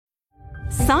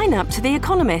Sign up to The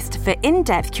Economist for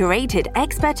in-depth curated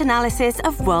expert analysis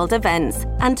of world events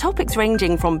and topics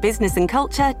ranging from business and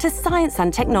culture to science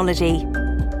and technology.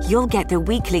 You'll get the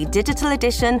weekly digital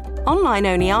edition,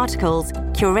 online-only articles,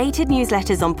 curated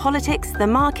newsletters on politics, the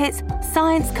markets,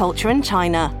 science, culture and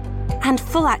China, and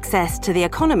full access to The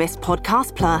Economist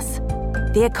Podcast Plus.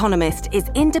 The Economist is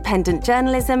independent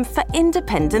journalism for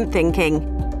independent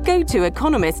thinking. Go to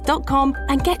economist.com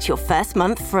and get your first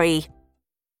month free.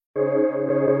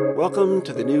 Welcome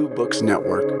to the New Books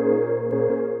Network.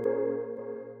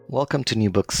 Welcome to New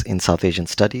Books in South Asian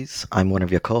Studies. I'm one of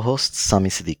your co-hosts, Sami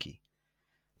Siddiqui.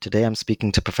 Today I'm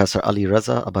speaking to Professor Ali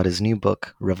Reza about his new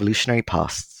book, Revolutionary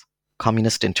Pasts: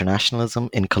 Communist Internationalism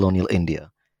in Colonial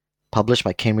India, published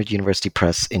by Cambridge University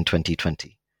Press in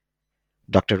 2020.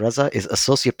 Dr. Reza is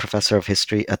Associate Professor of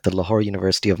History at the Lahore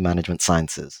University of Management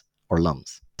Sciences, or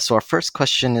LUMS. So our first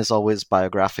question is always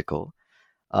biographical.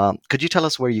 Could you tell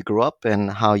us where you grew up and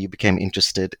how you became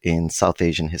interested in South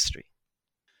Asian history?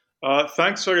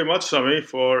 Thanks very much, Sami,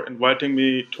 for inviting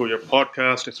me to your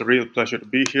podcast. It's a real pleasure to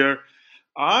be here.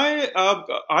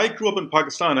 I grew up in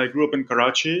Pakistan. I grew up in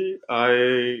Karachi.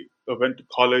 I went to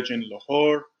college in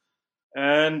Lahore.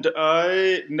 And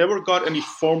I never got any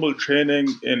formal training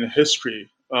in history.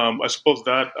 I suppose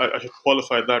that I should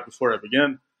qualify that before I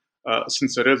begin,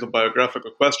 since it is a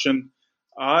biographical question.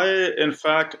 I, in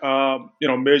fact,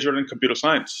 majored in computer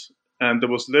science, and there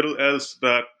was little else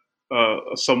that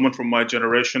someone from my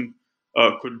generation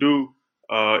could do,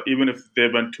 even if they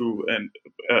went to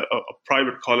a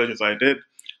private college as I did.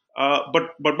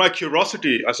 But my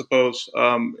curiosity, I suppose,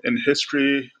 in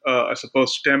history,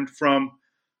 stemmed from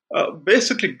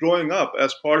basically growing up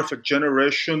as part of a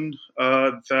generation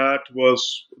that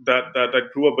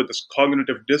grew up with this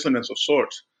cognitive dissonance of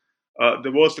sorts.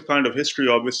 There was the kind of history,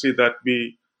 obviously, that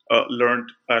we learned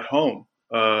at home,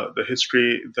 the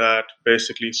history that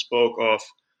basically spoke of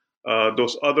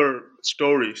those other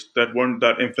stories that weren't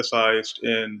that emphasized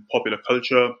in popular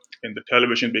culture, in the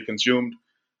television we consumed,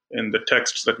 in the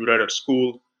texts that we read at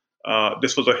school.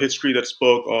 This was a history that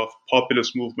spoke of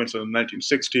populist movements in the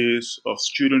 1960s, of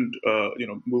student,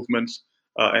 movements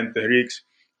and tehreeks,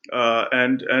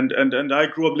 and I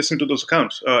grew up listening to those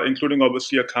accounts, including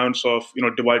obviously accounts of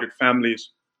divided families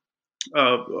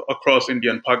across India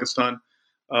and Pakistan,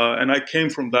 and I came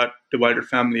from that divided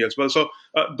family as well. So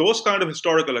those kind of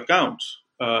historical accounts,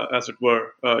 as it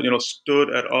were, stood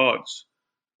at odds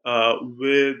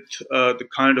with the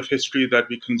kind of history that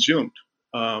we consumed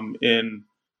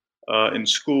in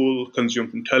school, consumed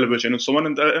from television, and so on.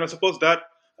 And I suppose that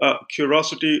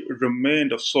curiosity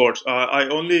remained of sorts. I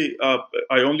only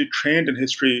trained in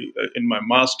history in my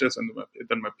master's and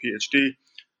then my PhD,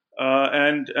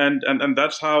 and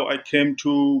that's how I came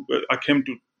to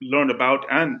learn about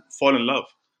and fall in love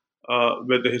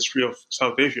with the history of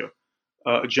South Asia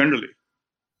generally.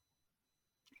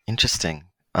 Interesting.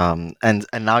 And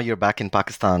now you're back in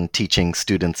Pakistan teaching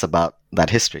students about that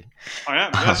history. I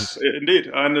am, yes, indeed.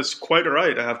 And it's quite a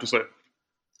ride, I have to say.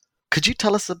 Could you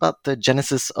tell us about the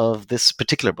genesis of this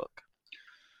particular book?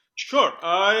 Sure.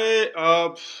 I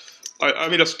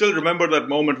still remember that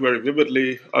moment very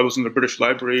vividly. I was in the British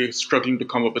Library struggling to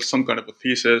come up with some kind of a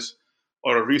thesis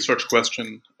or a research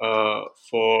question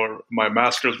for my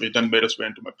master's, which then made its way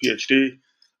into my PhD.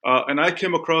 And I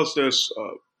came across this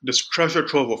treasure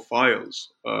trove of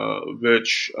files,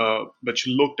 which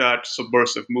looked at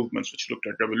subversive movements, which looked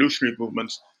at revolutionary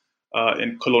movements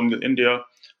in colonial India,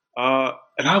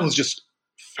 and I was just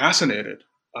fascinated.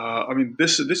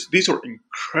 These are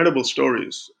incredible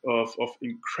stories of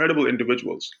incredible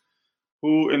individuals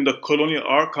who, in the colonial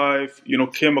archive,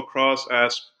 came across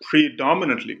as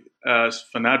predominantly as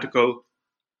fanatical,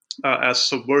 as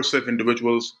subversive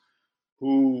individuals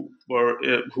who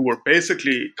were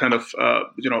basically kind of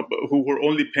who were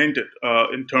only painted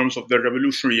in terms of their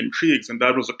revolutionary intrigues, and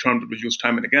that was a term that was used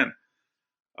time and again.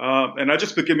 And I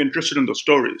just became interested in those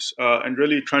stories and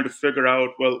really trying to figure out,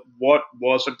 well, what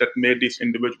was it that made these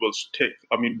individuals tick?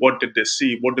 I mean, what did they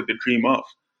see? What did they dream of?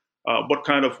 What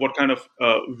kind of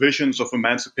visions of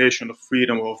emancipation, of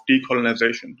freedom, of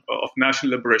decolonization, of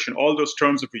national liberation? All those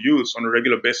terms that we use on a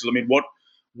regular basis. I mean,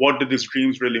 what did these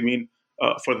dreams really mean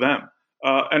for them?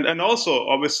 And also,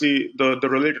 obviously, the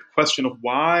related question of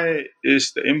why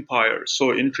is the empire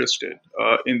so interested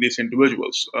in these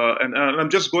individuals? And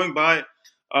I'm just going by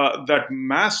that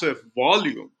massive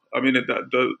volume. I mean,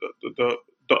 the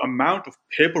amount of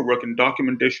paperwork and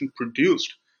documentation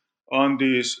produced on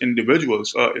these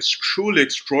individuals is truly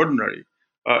extraordinary.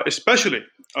 Especially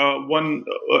when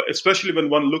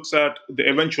one looks at the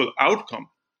eventual outcome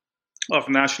of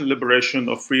national liberation,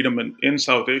 of freedom in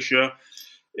South Asia.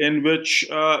 in which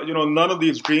none of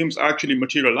these dreams actually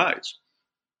materialize.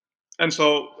 And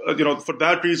so, for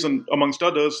that reason, amongst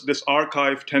others, this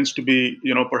archive tends to be,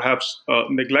 perhaps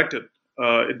neglected.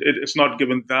 It's not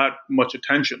given that much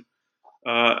attention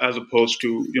as opposed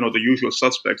to, the usual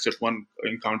suspects that one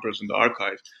encounters in the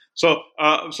archive. So,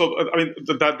 I mean,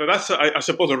 that's I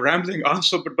suppose a rambling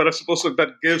answer, but I suppose that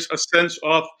gives a sense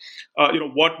of,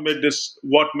 what made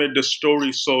this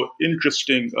story so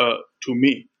interesting to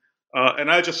me. And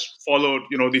I just followed,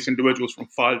 these individuals from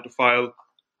file to file,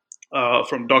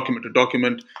 from document to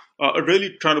document,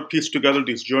 really trying to piece together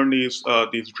these journeys,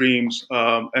 these dreams,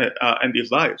 and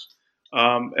these lives.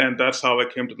 And that's how I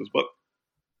came to this book.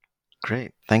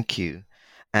 Great, thank you.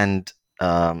 And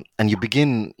you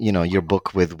begin, your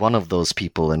book with one of those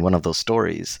people and one of those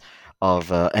stories of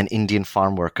an Indian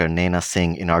farm worker, Naina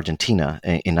Singh, in Argentina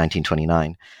in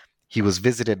 1929. He was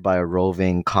visited by a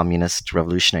roving communist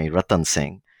revolutionary, Ratan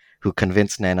Singh, who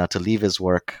convinced Naina to leave his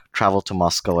work, travel to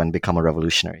Moscow, and become a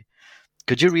revolutionary.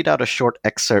 Could you read out a short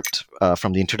excerpt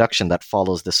from the introduction that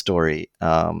follows the story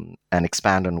and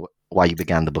expand on why you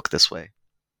began the book this way?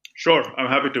 Sure, I'm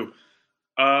happy to.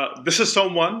 This is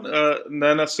someone,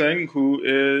 Naina Singh, who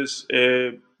is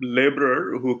a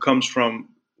laborer who comes from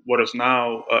what is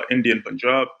now Indian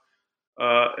Punjab.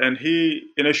 And he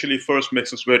initially first makes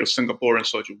his way to Singapore in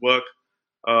search of work,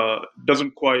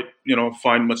 doesn't quite,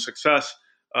 find much success.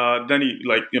 Then he,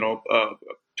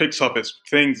 picks up his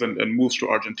things and moves to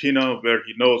Argentina, where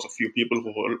he knows a few people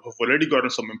who've already gotten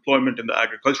some employment in the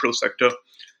agricultural sector.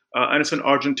 And it's in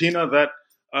Argentina that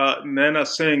Naina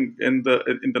Singh in the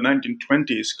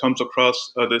 1920s comes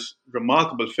across this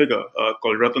remarkable figure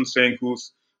called Ratan Singh,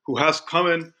 who has come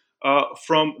in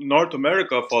from North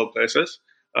America, of all places.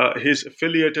 He's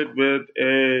affiliated with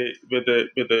a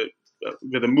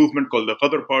movement called the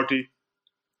Ghadar Party,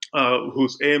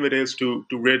 whose aim it is to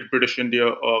rid British India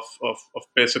of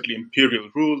basically imperial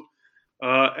rule.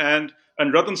 And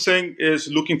Ratan Singh is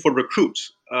looking for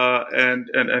recruits, and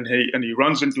he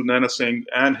runs into Naina Singh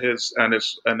and his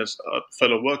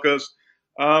fellow workers,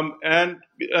 and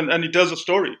he tells a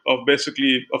story of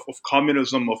basically of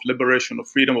communism, of liberation, of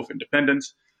freedom, of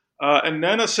independence. And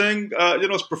Naina Singh,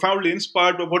 is profoundly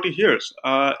inspired by what he hears,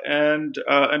 and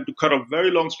to cut a very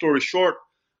long story short,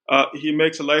 he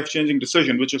makes a life-changing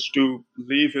decision, which is to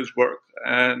leave his work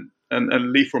and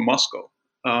leave for Moscow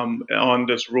on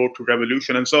this road to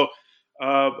revolution. And so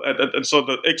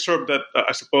the excerpt that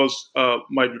I suppose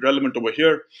might be relevant over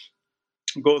here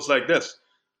goes like this.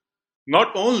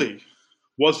 Not only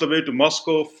was the way to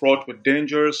Moscow fraught with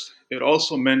dangers, it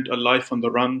also meant a life on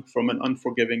the run from an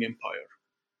unforgiving empire.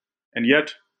 And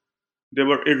yet, they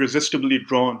were irresistibly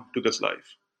drawn to this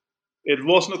life. It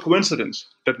was no coincidence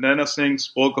that Naina Singh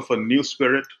spoke of a new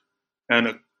spirit and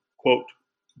a, quote,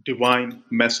 divine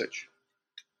message.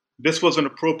 This was an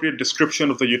appropriate description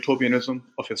of the utopianism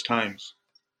of his times.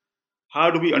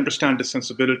 How do we understand this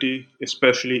sensibility,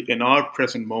 especially in our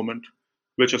present moment,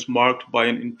 which is marked by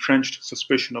an entrenched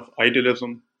suspicion of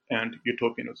idealism and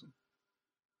utopianism?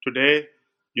 Today,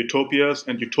 utopias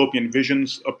and utopian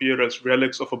visions appear as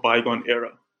relics of a bygone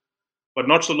era. But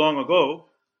not so long ago,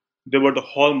 they were the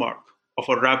hallmark of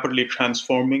a rapidly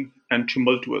transforming and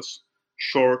tumultuous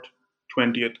short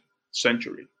 20th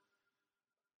century.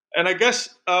 And I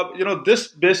guess, this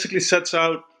basically sets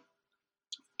out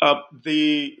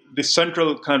the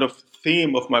central kind of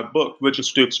theme of my book, which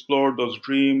is to explore those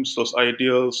dreams, those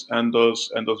ideals, and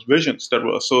those visions that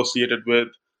were associated with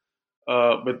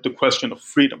the question of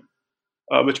freedom,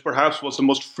 which perhaps was the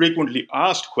most frequently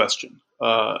asked question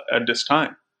at this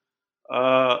time.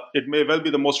 It may well be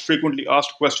the most frequently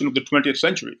asked question of the 20th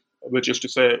century, which is to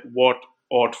say, what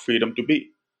ought freedom to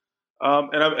be?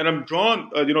 And I'm drawn,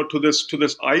 to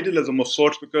this idealism of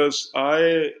sorts because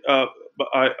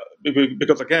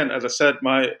because again, as I said,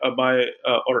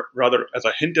 or rather, as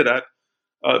I hinted at,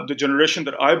 the generation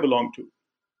that I belong to,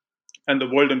 and the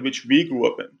world in which we grew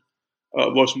up in,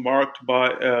 was marked by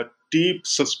a deep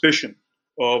suspicion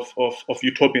of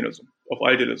utopianism, of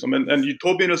idealism, and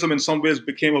utopianism in some ways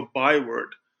became a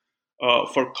byword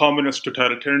for communist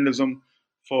totalitarianism,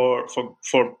 for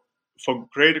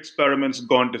great experiments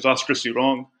gone disastrously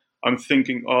wrong. I'm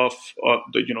thinking of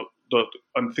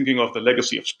the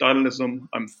legacy of Stalinism.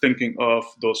 I'm thinking of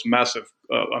those massive.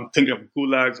 I'm thinking of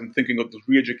gulags. I'm thinking of those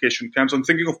re-education camps. I'm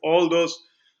thinking of all those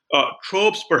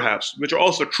tropes, perhaps, which are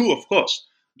also true, of course,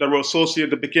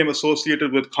 that became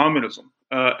associated with communism,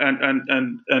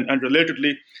 and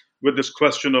relatedly with this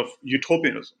question of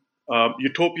utopianism.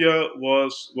 Utopia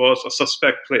was a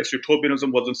suspect place.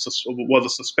 Utopianism was a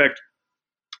suspect,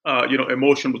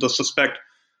 emotion, was a suspect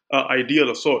ideal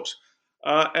of sorts.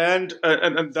 And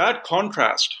that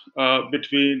contrast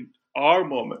between our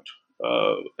moment,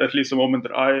 at least the moment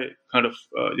that I kind of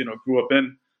grew up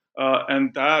in,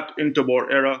 and that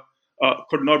interwar era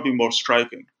could not be more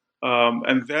striking.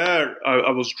 And there,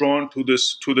 I was drawn to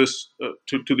this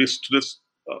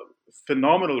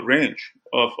phenomenal range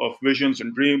of visions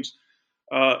and dreams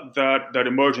that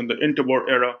emerge in the interwar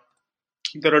era,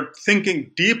 that are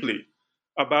thinking deeply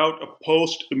about a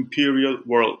post-imperial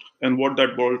world and what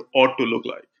that world ought to look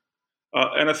like.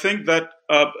 And I think that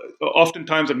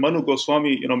oftentimes, and Manu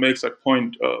Goswami, makes that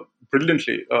point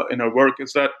brilliantly in her work,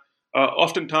 is that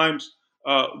oftentimes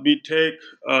we take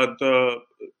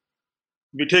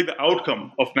the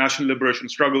outcome of national liberation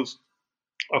struggles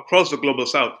across the global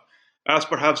South as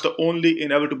perhaps the only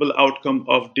inevitable outcome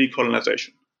of decolonization.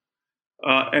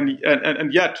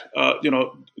 And yet,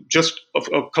 just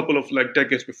a couple of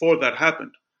decades before that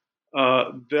happened,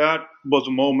 that was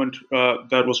a moment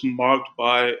that was marked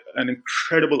by an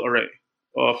incredible array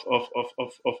of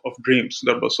dreams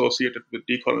that were associated with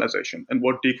decolonization and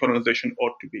what decolonization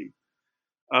ought to be.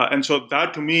 And so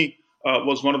that, to me,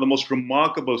 was one of the most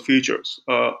remarkable features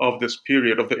of this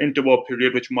period, of the interwar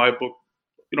period, which my book,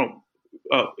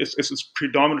 is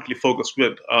predominantly focused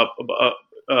with.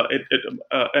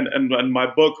 And my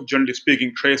book, generally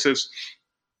speaking, traces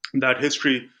that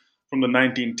history from the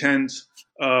 1910s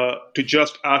to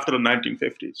just after the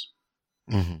 1950s.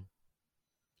 Mm-hmm.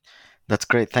 That's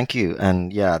great. Thank you.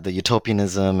 And yeah, the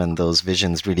utopianism and those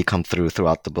visions really come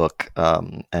throughout the book.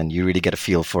 And you really get a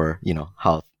feel for,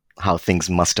 how things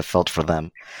must have felt for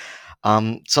them. So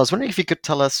I was wondering if you could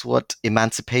tell us what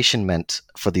emancipation meant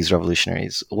for these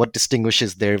revolutionaries. What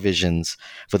distinguishes their visions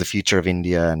for the future of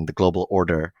India and the global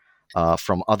order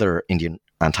from other Indian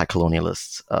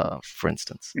anti-colonialists, for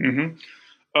instance? Mm-hmm.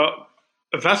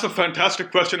 That's a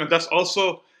fantastic question. And that's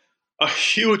also a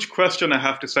huge question, I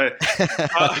have to say.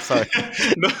 Sorry.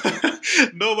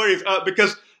 No worries.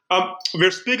 Because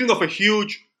we're speaking of a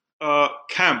huge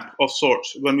camp of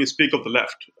sorts when we speak of the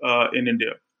left in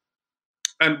India.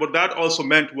 And what that also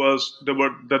meant was there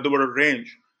were a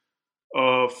range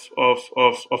of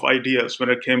ideas when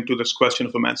it came to this question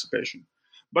of emancipation.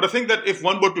 But I think that if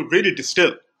one were to really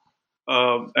distill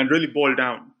and really boil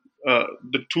down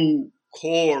the two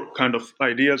core kind of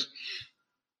ideas,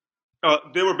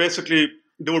 they were basically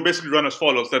run as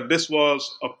follows: that this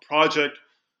was a project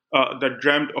that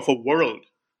dreamt of a world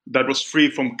that was free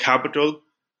from capital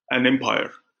and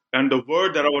empire. And the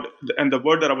word that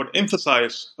I would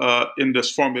emphasize in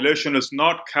this formulation is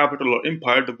not capital or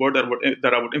empire. The word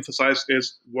that I would emphasize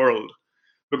is world,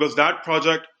 because that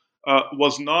project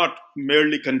was not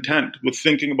merely content with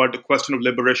thinking about the question of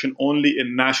liberation only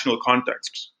in national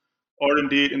contexts, or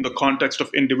indeed in the context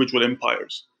of individual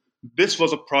empires. This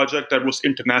was a project that was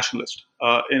internationalist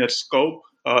in its scope,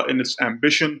 in its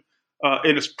ambition,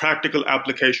 in its practical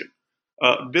application.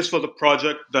 This was a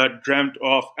project that dreamt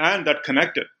of and that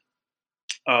connected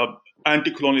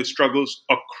anti-colonial struggles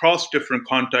across different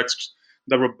contexts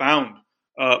that were bound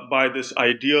by this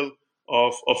ideal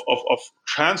of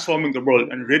transforming the world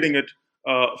and ridding it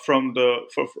from the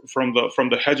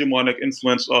hegemonic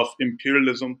influence of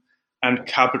imperialism and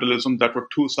capitalism that were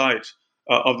two sides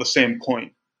of the same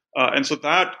coin. And so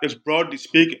that is, broadly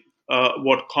speaking,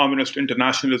 what communist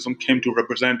internationalism came to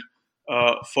represent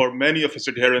for many of its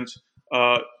adherents,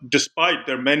 despite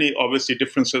their many, obviously,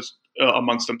 differences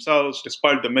amongst themselves,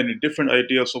 despite the many different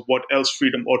ideas of what else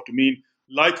freedom ought to mean.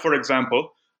 Like, for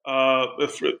example,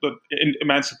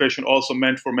 emancipation also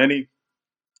meant for many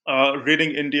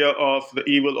ridding India of the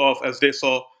evil of, as they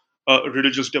saw,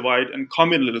 religious divide and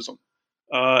communalism,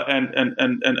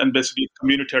 and basically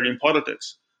communitarian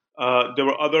politics. There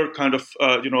were other kind of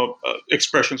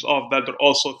expressions of that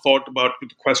also thought about the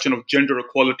question of gender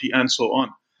equality and so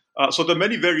on. So there are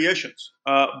many variations,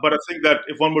 but I think that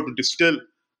if one were to distill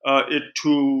it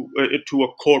to a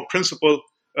core principle,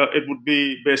 it would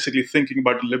be basically thinking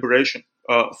about liberation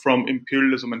from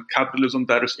imperialism and capitalism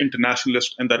that is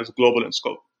internationalist and that is global in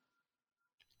scope.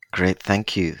 Great,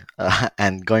 thank you.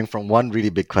 And going from one really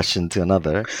big question to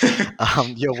another,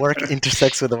 your work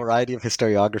intersects with a variety of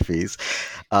historiographies,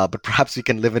 but perhaps we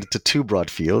can limit it to two broad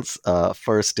fields.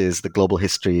 First is the global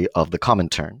history of the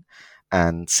Comintern,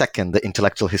 and second, the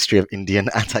intellectual history of Indian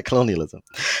anti-colonialism.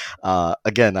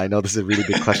 Again, I know this is a really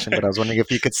big question, but I was wondering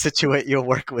if you could situate your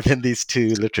work within these two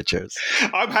literatures.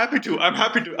 I'm happy to.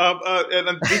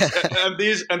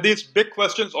 And these big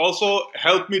questions also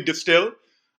help me distill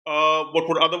what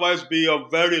would otherwise be a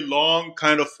very long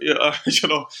kind of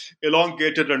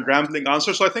elongated and rambling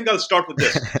answer. So I think I'll start with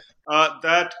this.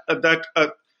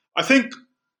 I think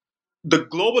the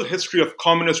global history of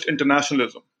communist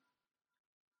internationalism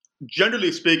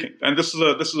generally speaking, and this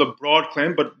is a broad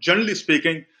claim, but generally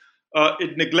speaking,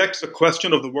 it neglects the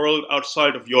question of the world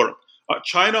outside of Europe.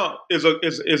 China is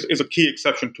a key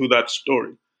exception to that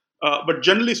story. But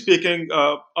generally speaking,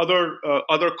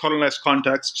 other colonized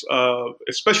contexts,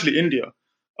 especially India,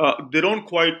 they don't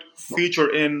quite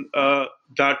feature in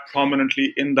that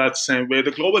prominently in that same way.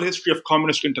 The global history of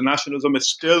communist internationalism is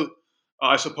still,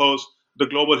 I suppose, the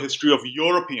global history of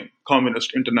European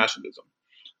communist internationalism,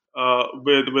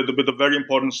 with a very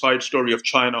important side story of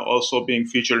China also being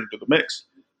featured into the mix.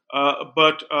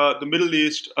 But the Middle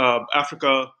East,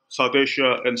 Africa, South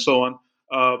Asia, and so on,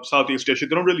 Southeast Asia,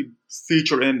 they don't really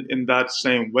feature in that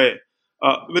same way,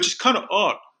 which is kind of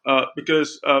odd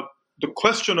because the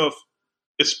question of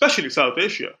especially South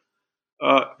Asia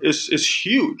is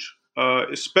huge,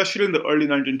 especially in the early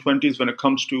 1920s when it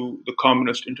comes to the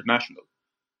Communist International,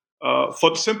 for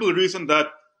the simple reason that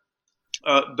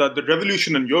the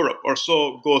revolution in Europe, or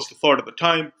so goes the thought at the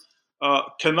time,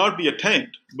 cannot be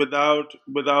attained without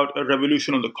a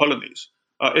revolution in the colonies.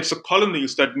 It's the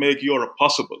colonies that make Europe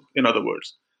possible, in other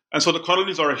words. And so the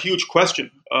colonies are a huge question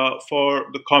for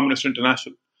the Communist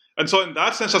International. And so, in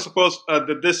that sense, I suppose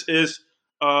that this is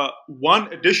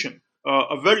one edition,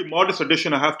 a very modest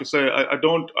edition, I have to say. I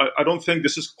don't think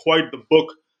this is quite the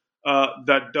book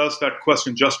that does that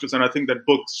question justice, and I think that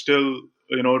book still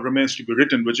remains to be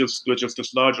written, which is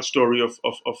this larger story of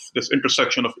this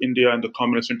intersection of India and the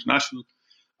Communist International.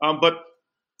 But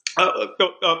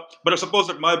I suppose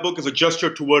that my book is a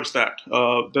gesture towards that,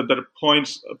 that it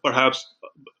points perhaps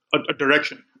a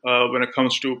direction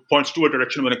points to a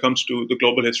direction when it comes to the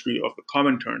global history of the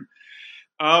Comintern.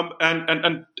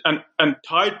 And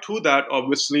tied to that,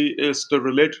 obviously, is the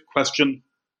related question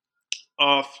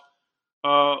of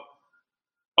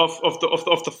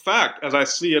the fact, as I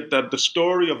see it, that the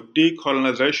story of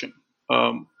decolonization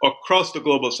across the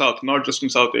global South, not just in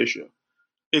South Asia,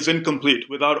 is incomplete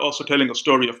without also telling a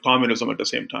story of communism at the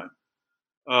same time.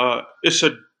 It's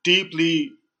a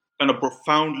deeply and a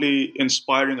profoundly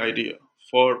inspiring idea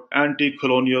for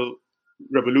anti-colonial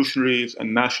revolutionaries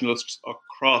and nationalists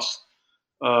across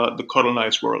the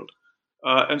colonized world.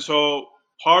 And so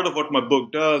part of what my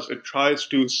book does, it tries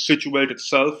to situate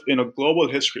itself in a global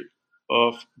history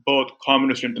of both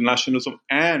communist internationalism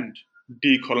and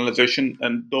decolonization,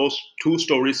 and those two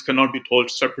stories cannot be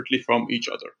told separately from each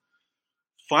other.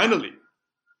 Finally,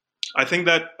 I think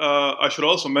that I should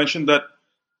also mention that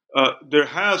there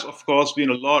has, of course, been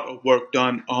a lot of work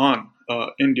done on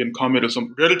Indian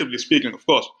communism, relatively speaking, of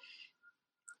course.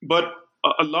 But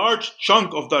a large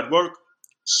chunk of that work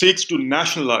seeks to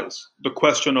nationalize the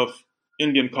question of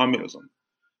Indian communism.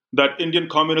 That Indian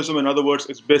communism, in other words,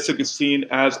 is basically seen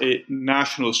as a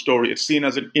national story. It's seen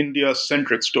as an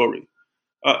India-centric story.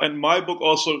 And my book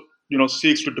also,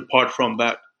 seeks to depart from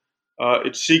that.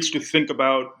 It seeks to think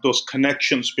about those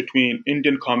connections between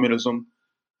Indian communism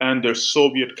and their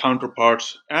Soviet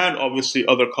counterparts, and obviously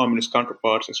other communist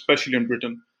counterparts, especially in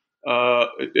Britain.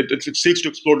 It seeks to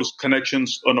explore those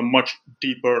connections on a much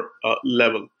deeper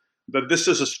level. That this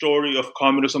is a story of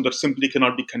communism that simply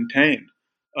cannot be contained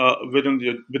within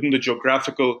the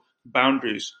geographical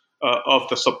boundaries of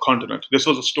the subcontinent. This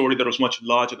was a story that was much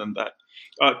larger than that.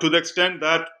 To the extent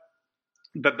that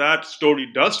story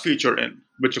does feature in,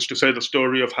 which is to say the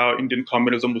story of how Indian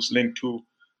communism was linked to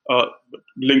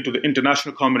the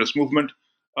international communist movement.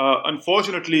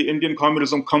 Unfortunately, Indian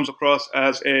communism comes across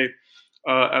as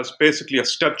basically a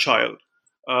stepchild,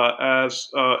 as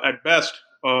at best,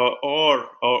 or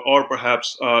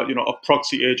perhaps a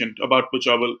proxy agent, about which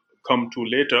I will come to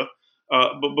later.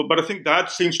 But I think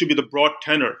that seems to be the broad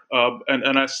tenor,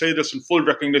 and I say this in full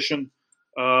recognition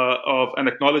of an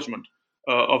acknowledgement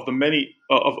of the many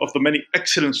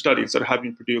excellent studies that have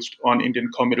been produced on Indian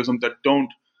communism that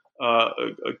don't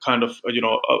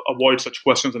avoid such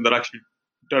questions and that actually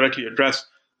directly address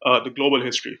the global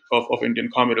history of Indian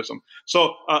communism.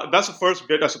 So that's the first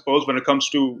bit, I suppose, when it comes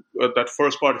to that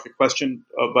first part of your question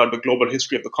about the global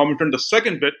history of the Comintern. The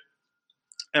second bit,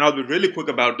 and I'll be really quick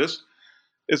about this,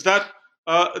 is that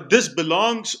this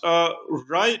belongs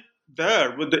right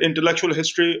there with the intellectual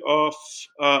history of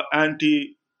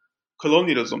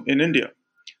anti-colonialism in India.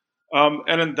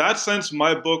 And in that sense,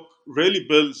 my book really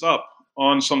builds up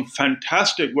on some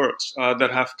fantastic works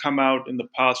that have come out in the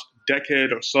past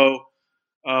decade or so.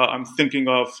 I'm thinking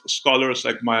of scholars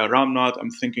like Maya Ramnath. I'm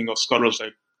thinking of scholars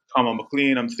like Kama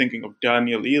McLean. I'm thinking of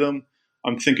Daniel Elam.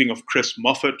 I'm thinking of Chris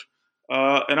Moffat.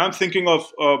 And I'm thinking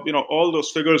of all those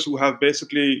figures who have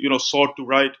basically sought to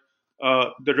write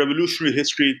the revolutionary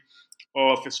history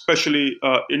of especially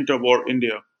interwar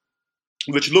India,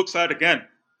 which looks at again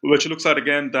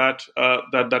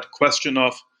that question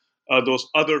of those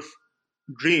other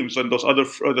dreams and those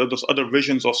other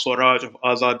visions of Swaraj, of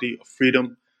Azadi, of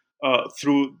freedom,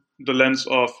 through the lens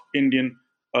of Indian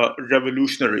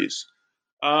revolutionaries.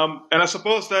 And I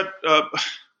suppose that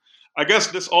I guess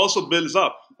this also builds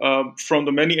up from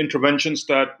the many interventions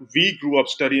that we grew up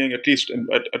studying, at least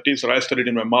that I studied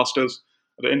in my master's,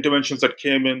 the interventions that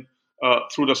came in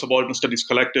through the Subaltern Studies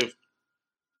Collective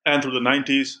and through the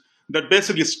 90s, that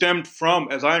basically stemmed from,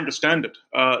 as I understand it,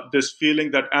 this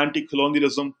feeling that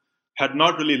anti-colonialism had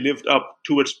not really lived up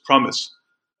to its promise,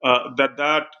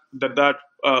 that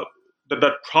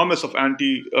promise of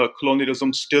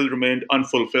anti-colonialism still remained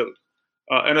unfulfilled.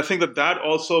 And I think that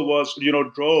also was,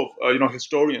 drove,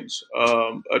 historians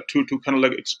to kind of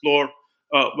like explore,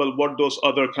 what those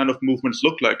other kind of movements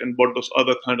look like and what those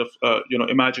other kind of,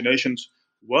 imaginations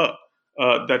were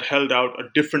that held out a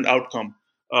different outcome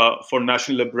for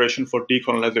national liberation, for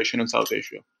decolonization in South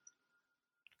Asia.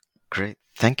 Great.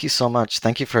 Thank you so much.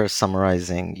 Thank you for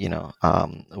summarizing,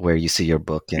 where you see your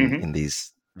book in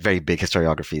these very big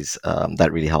historiographies.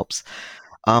 That really helps.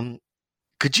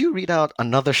 Could you read out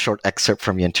another short excerpt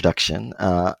from your introduction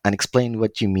and explain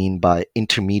what you mean by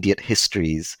intermediate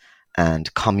histories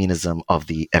and communism of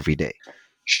the everyday?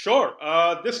 Sure.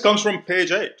 This comes from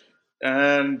page 8,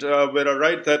 and where I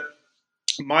write that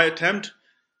my attempt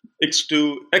is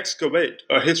to excavate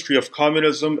a history of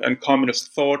communism and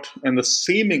communist thought and the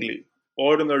seemingly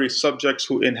ordinary subjects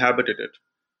who inhabited it.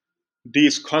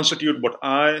 These constitute what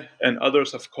I and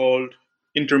others have called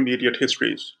intermediate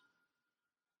histories.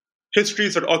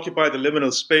 Histories that occupy the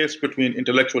liminal space between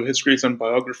intellectual histories and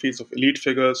biographies of elite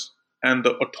figures and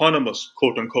the autonomous,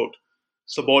 quote-unquote,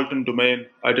 subaltern domain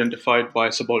identified by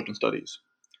subaltern studies.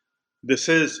 This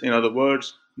is, in other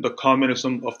words, the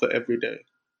communism of the everyday.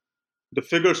 The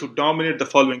figures who dominate the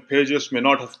following pages may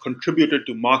not have contributed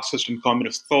to Marxist and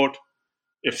communist thought,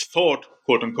 if thought,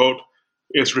 quote-unquote,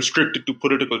 is restricted to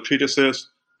political treatises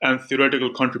and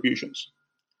theoretical contributions.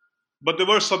 But they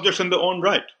were subjects in their own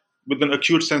right, with an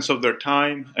acute sense of their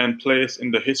time and place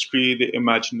in the history they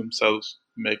imagine themselves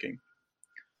making.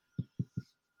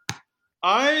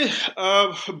 I,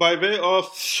 by way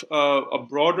of a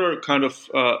broader kind of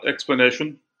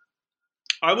explanation,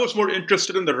 I was more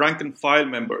interested in the rank and file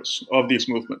members of these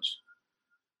movements,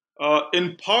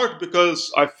 in part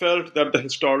because I felt that the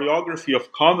historiography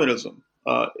of communism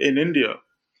in India,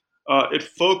 it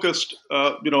focused,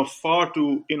 far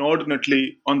too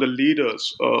inordinately on the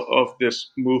leaders of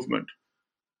this movement,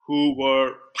 who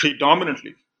were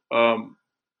predominantly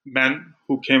men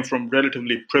who came from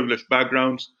relatively privileged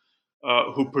backgrounds,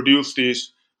 who produced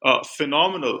these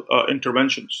phenomenal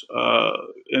interventions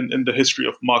in the history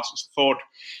of Marxist thought.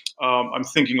 I'm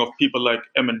thinking of people like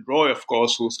M.N. Roy, of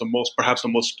course, who's perhaps the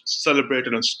most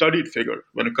celebrated and studied figure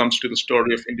when it comes to the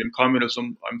story of Indian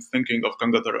communism. I'm thinking of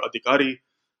Gangadhar Adhikari.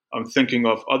 I'm thinking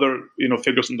of other,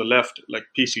 figures on the left like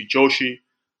P.C. Joshi,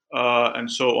 and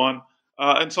so on.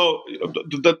 And so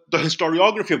the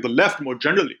historiography of the left more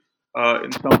generally,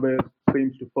 in some ways,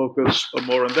 seems to focus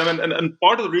more on them. And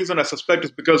part of the reason I suspect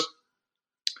is because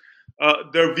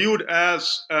they're viewed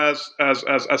as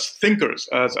thinkers,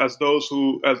 as those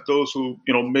who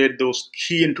made those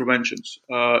key interventions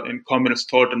in communist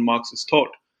thought and Marxist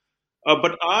thought.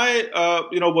 But I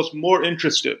was more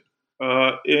interested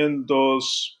in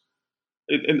those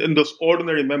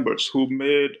ordinary members who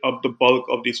made up the bulk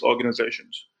of these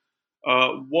organizations.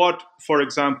 What, for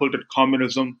example, did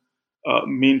communism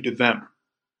mean to them?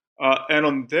 And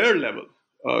on their level,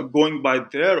 going by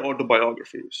their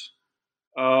autobiographies,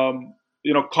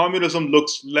 communism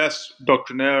looks less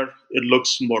doctrinaire. It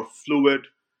looks more fluid.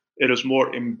 It is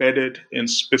more embedded in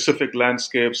specific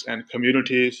landscapes and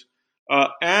communities,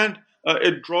 and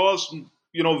it draws,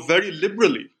 very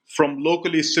liberally from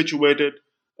locally situated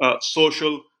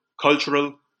social,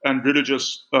 cultural, and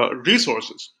religious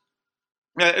resources.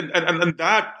 And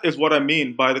that is what I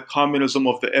mean by the communism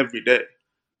of the everyday.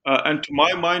 And to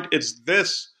my mind, it's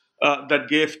this that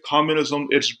gave communism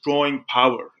its drawing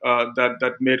power,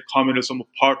 that made communism a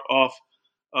part of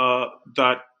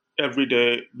that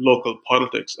everyday local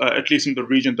politics, at least in the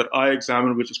region that I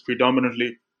examine, which is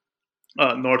predominantly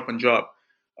North Punjab.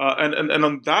 And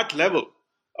on that level,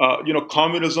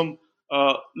 communism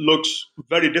looks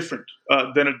very different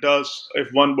than it does if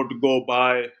one were to go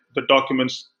by the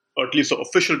documents, or at least the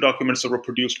official documents that were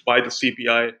produced by the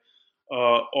CPI,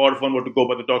 or if one were to go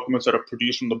by the documents that are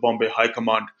produced from the Bombay High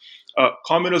Command.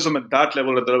 Communism at that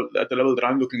level, at the level that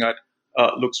I'm looking at,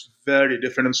 looks very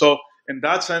different. And so, in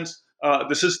that sense,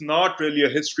 this is not really a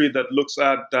history that looks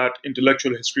at that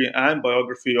intellectual history and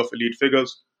biography of elite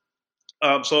figures.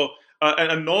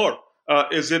 And nor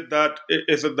is it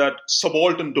that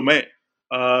subaltern domain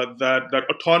that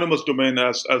autonomous domain,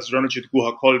 as Ranajit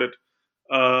Guha called it,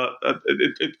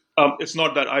 it's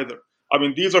not that either. I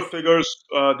mean, these are figures,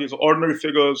 these are ordinary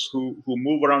figures who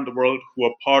move around the world, who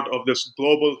are part of this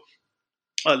global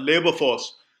labor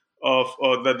force of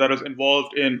that is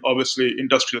involved in, obviously,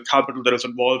 industrial capital, that is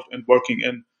involved in working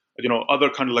in other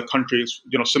kind of like countries,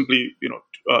 simply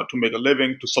to make a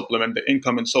living, to supplement their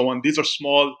income, and so on. These are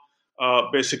small,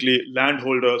 basically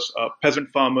landholders, peasant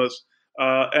farmers,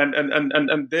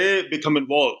 and they become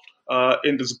involved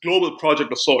in this global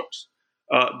project of sorts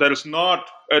that is not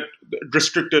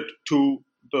restricted to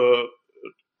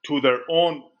their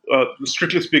own,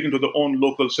 strictly speaking, to their own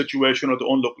local situation or their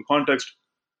own local context,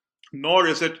 nor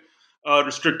is it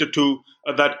restricted to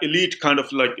that elite kind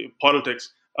of like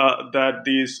politics that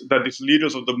these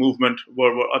leaders of the movement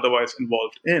were otherwise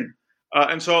involved in.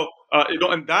 And so,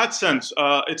 in that sense,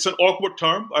 it's an awkward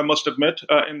term, I must admit.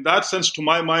 In that sense, to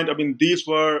my mind, I mean, this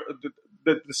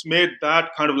made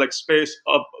that kind of like space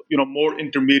more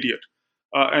intermediate.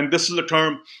 And this is a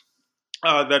term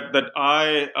that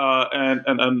I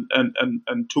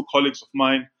and two colleagues of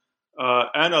mine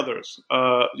and others,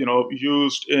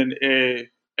 used in a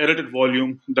edited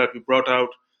volume that we brought out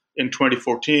in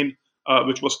 2014,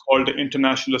 which was called the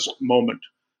Internationalist Moment.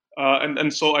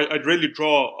 And so I'd really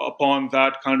draw upon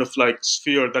that kind of like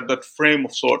sphere, that frame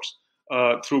of sorts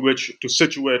through which to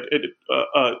situate it,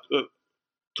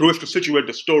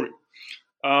 the story.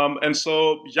 And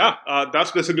so,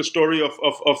 that's basically the story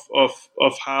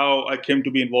of how I came to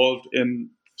be involved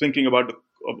in thinking about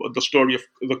the story of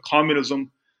the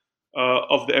communism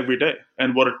of the everyday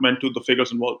and what it meant to the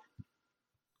figures involved.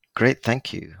 Great,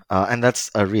 thank you. And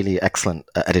that's a really excellent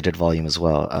edited volume as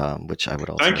well, which I would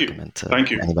also recommend to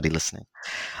anybody listening.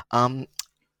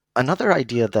 Another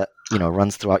idea that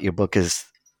runs throughout your book is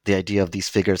the idea of these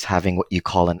figures having what you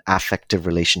call an affective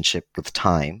relationship with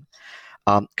time.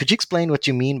 Could you explain what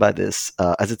you mean by this,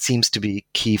 as it seems to be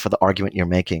key for the argument you're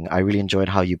making? I really enjoyed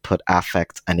how you put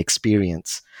affect and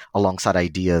experience alongside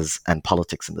ideas and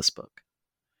politics in this book.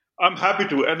 I'm happy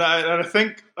to, and I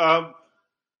think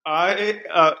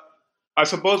I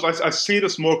suppose I see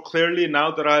this more clearly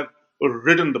now that I've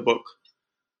written the book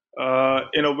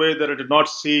in a way that I did not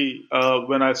see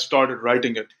when I started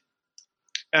writing it.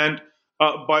 And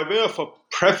by way of a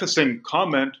prefacing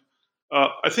comment,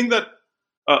 I think that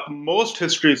most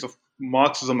histories of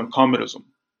Marxism and communism,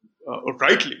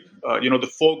 rightly,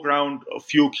 the foreground a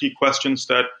few key questions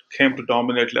that came to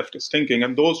dominate leftist thinking,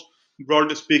 and those,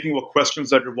 broadly speaking, were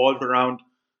questions that revolved around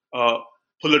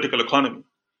political economy.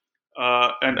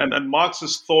 And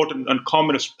Marxist thought and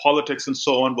communist politics and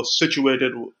so on was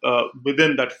situated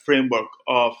within that framework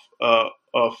of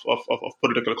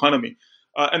political economy,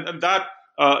 and that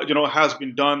has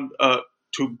been done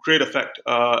to great effect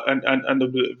and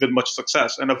with much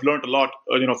success. And I've learned a lot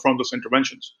from those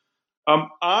interventions.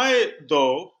 I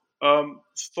though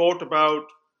thought about,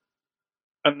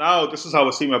 and now this is how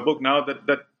I see my book now,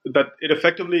 that it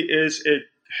effectively is a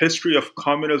history of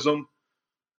communism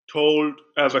told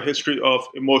as a history of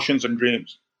emotions and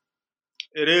dreams.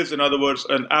 It is, in other words,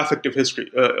 an affective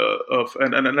history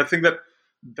and I think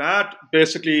that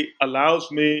basically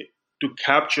allows me to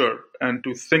capture and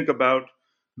to think about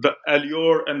the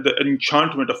allure and the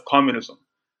enchantment of communism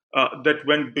that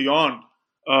went beyond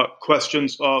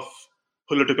questions of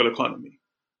political economy.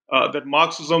 That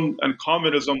Marxism and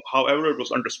communism, however it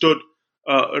was understood,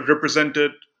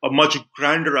 represented a much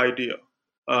grander idea,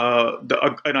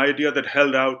 an idea that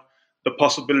held out the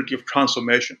possibility of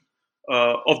transformation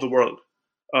of the world.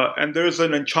 And there is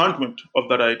an enchantment of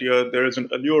that idea. There is an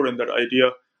allure in that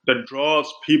idea that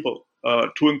draws people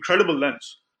to incredible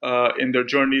lengths in their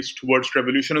journeys towards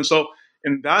revolution. And so,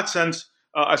 in that sense,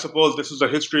 I suppose this is a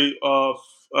history of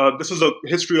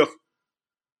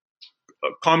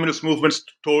communist movements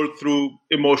told through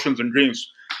emotions and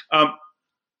dreams.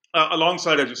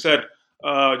 Alongside, as you said,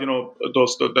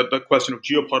 the question of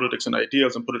geopolitics and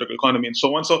ideas and political economy and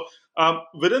so on. So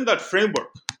within that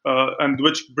framework, and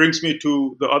which brings me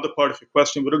to the other part of your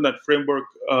question, within that framework,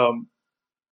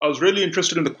 I was really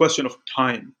interested in the question of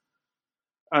time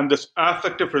and this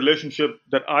affective relationship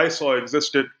that I saw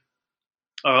existed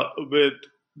with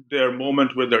their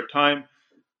moment, with their time.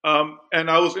 And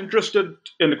I was interested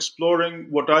in exploring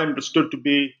what I understood to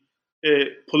be a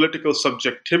political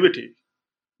subjectivity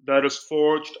that is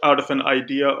forged out of an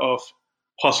idea of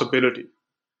possibility,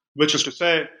 which is to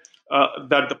say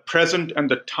that the present and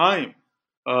the time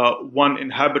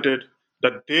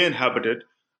that they inhabited,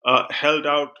 held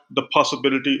out the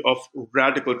possibility of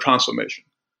radical transformation.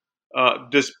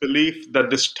 This belief that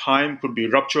this time could be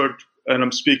ruptured, and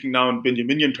I'm speaking now in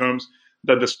Benjaminian terms,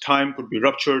 that this time could be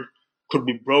ruptured, could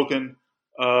be broken,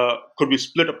 could be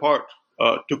split apart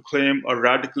to claim a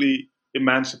radically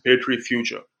emancipatory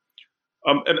future.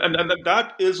 And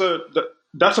that is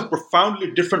that's a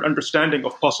profoundly different understanding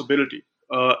of possibility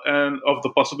and of the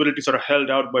possibilities that are held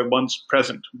out by one's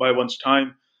present, by one's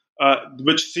time,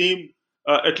 which seem,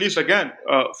 at least again,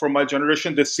 for my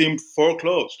generation, they seemed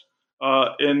foreclosed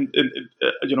in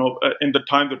the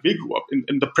time that we grew up,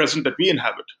 in the present that we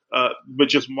inhabit,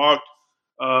 which is marked,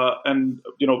 and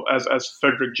as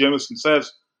Frederick Jameson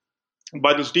says,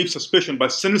 by this deep suspicion, by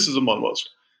cynicism almost,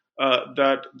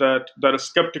 that is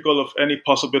skeptical of any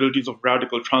possibilities of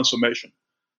radical transformation.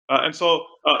 And so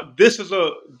this was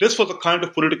a kind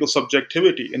of political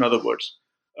subjectivity, in other words,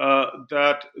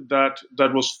 that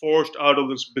was forged out of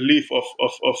this belief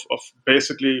of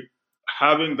basically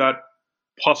having that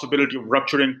possibility of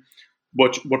rupturing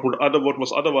what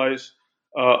was otherwise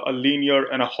a linear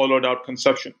and a hollowed out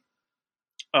conception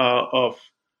of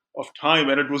time,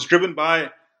 and it was driven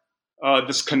by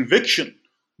this conviction,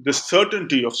 this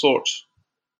certainty of sorts,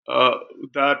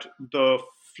 that the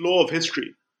flow of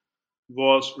history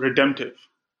was redemptive,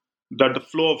 that the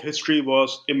flow of history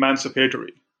was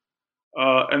emancipatory.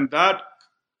 And that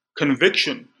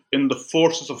conviction in the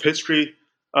forces of history,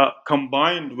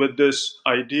 combined with this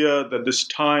idea that this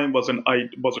time was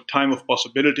a time of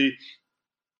possibility,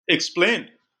 explained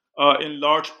in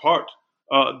large part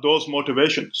those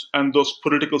motivations and those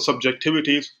political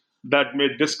subjectivities that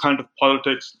made this kind of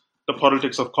politics, the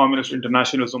politics of communist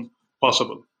internationalism,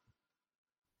 possible.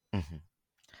 Mm-hmm.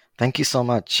 Thank you so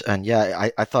much. And yeah,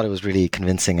 I thought it was really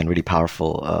convincing and really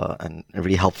powerful and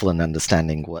really helpful in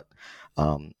understanding what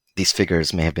these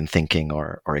figures may have been thinking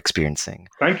or experiencing.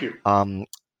 Thank you.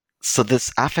 So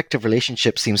this affective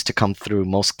relationship seems to come through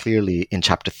most clearly in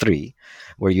Chapter 3,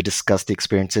 where you discuss the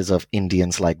experiences of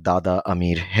Indians like Dada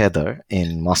Amir Haider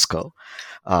in Moscow,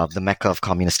 the Mecca of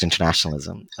communist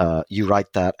internationalism. You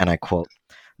write that, and I quote,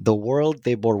 "The world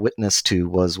they bore witness to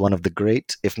was one of the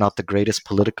great, if not the greatest,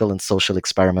 political and social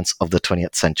experiments of the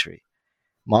 20th century.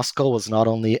 Moscow was not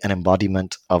only an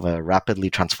embodiment of a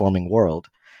rapidly transforming world,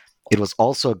 it was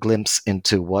also a glimpse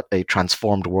into what a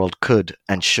transformed world could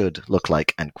and should look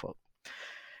like," end quote.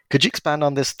 Could you expand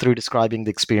on this through describing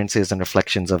the experiences and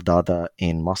reflections of Dada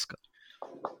in Moscow?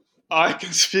 I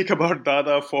can speak about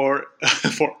Dada for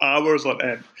hours on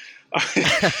end.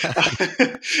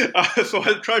 So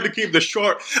I'll try to keep this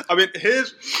short. I mean,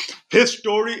 his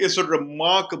story is a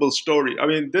remarkable story. I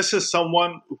mean, this is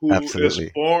someone who Absolutely.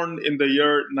 is born in the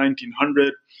year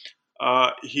 1900.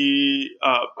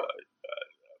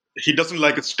 He doesn't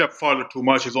like his stepfather too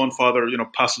much. His own father,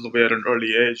 passes away at an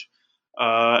early age.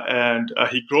 And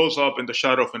he grows up in the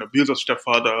shadow of an abusive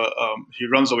stepfather. He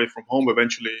runs away from home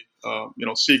eventually,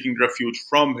 seeking refuge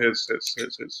from his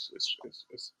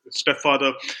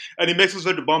stepfather, and he makes his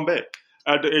way to Bombay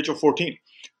at the age of 14,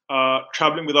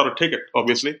 traveling without a ticket,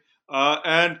 obviously.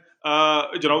 And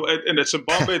it's in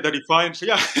Bombay that he finds,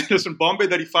 it's in Bombay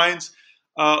that he finds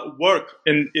work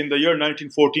in the year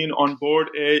 1914 on board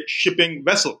a shipping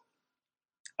vessel.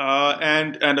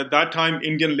 And at that time,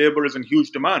 Indian labor is in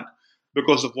huge demand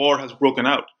because the war has broken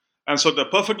out. And so they're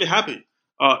perfectly happy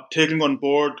taking on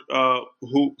board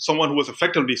someone who was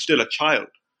effectively still a child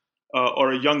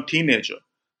or a young teenager.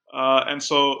 And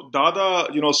so Dada,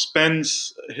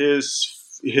 spends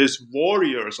his war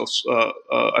years,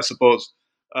 I suppose,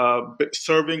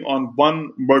 serving on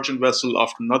one merchant vessel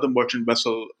after another merchant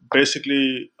vessel,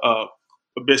 basically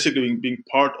being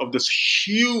part of this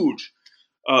huge,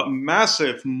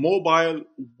 massive, mobile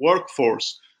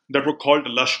workforce that were called the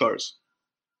Lashkars,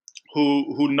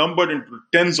 who numbered into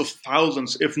tens of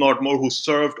thousands, if not more, who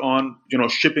served on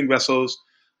shipping vessels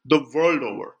the world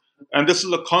over. And this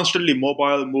is a constantly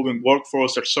mobile, moving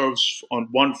workforce that serves from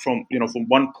one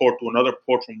port to another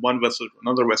port, from one vessel to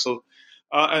another vessel.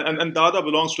 And Dada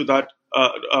belongs to that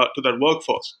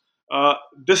workforce.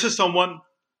 This is someone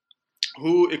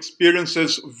who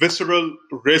experiences visceral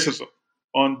racism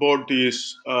on board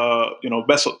these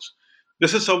vessels.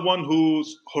 This is someone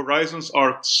whose horizons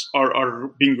are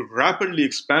being rapidly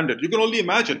expanded. You can only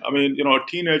imagine. I mean, a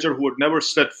teenager who had never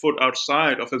set foot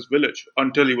outside of his village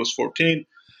until he was 14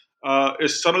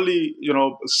 is suddenly,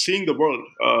 seeing the world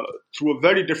through a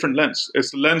very different lens.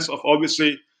 It's the lens of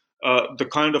obviously the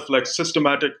kind of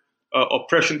systematic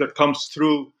oppression that comes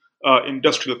through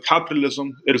industrial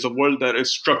capitalism. It is a world that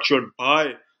is structured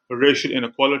by racial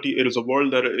inequality. It is a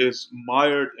world that is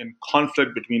mired in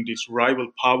conflict between these rival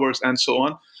powers and so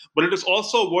on. But it is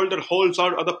also a world that holds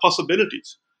out other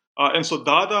possibilities. And so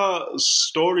Dada's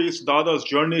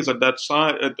journeys at that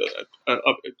time,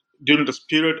 during this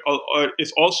period,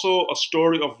 is also a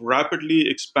story of rapidly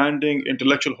expanding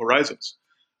intellectual horizons.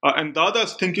 And Dada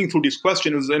is thinking through these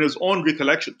questions in his own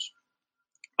recollections.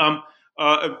 Um,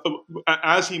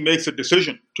 as he makes a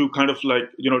decision to kind of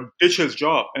ditch his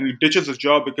job, and he ditches his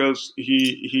job because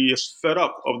he is fed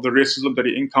up of the racism that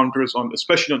he encounters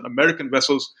especially on American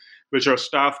vessels, which are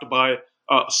staffed by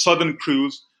Southern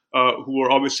crews who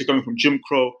are obviously coming from Jim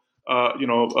Crow,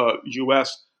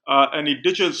 U.S. And he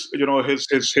ditches,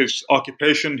 his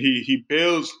occupation. He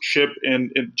bails ship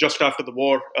in just after the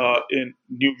war in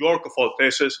New York, of all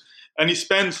places, and he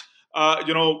spends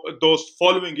those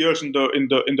following years in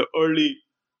the early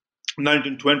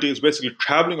 1920s, basically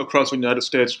traveling across the United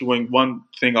States, doing one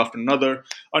thing after another,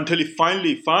 until he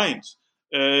finally finds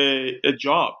a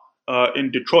job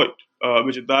in Detroit,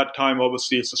 which at that time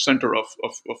obviously is the center of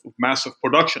massive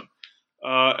production.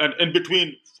 And in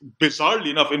between,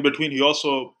 bizarrely enough, he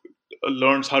also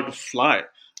learns how to fly.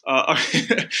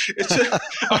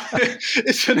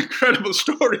 It's an incredible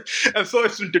story, and so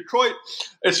it's in Detroit.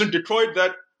 It's in Detroit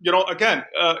that again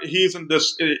he's in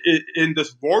this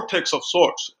vortex of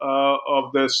sorts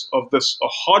of this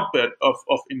hotbed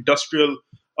of industrial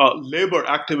labor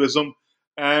activism,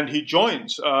 and he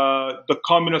joins the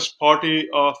Communist Party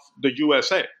of the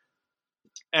USA.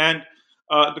 And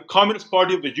the Communist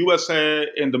Party of the USA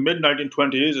in the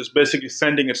mid-1920s is basically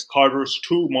sending its cadres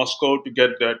to Moscow to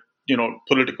get that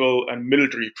political and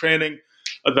military training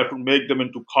that would make them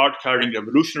into card-carrying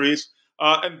revolutionaries.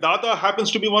 And Dada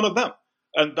happens to be one of them.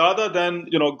 And Dada then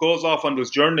goes off on this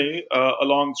journey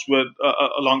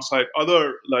alongside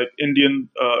other Indian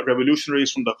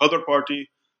revolutionaries from the Ghadar Party,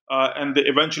 and they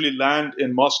eventually land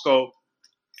in Moscow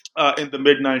in the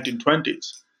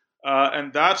mid-1920s.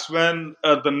 And that's when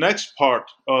the next part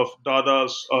of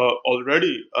Dada's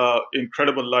already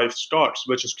incredible life starts,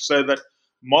 which is to say that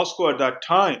Moscow at that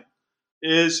time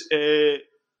is a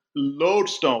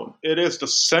lodestone. It is the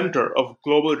center of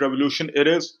global revolution.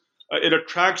 It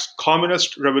attracts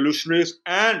communist revolutionaries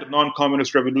and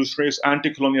non-communist revolutionaries,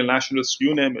 anti-colonial nationalists,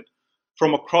 you name it,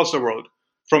 from across the world.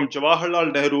 From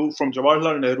Jawaharlal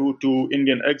Nehru to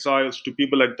Indian exiles to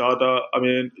people like Dada. I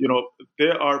mean,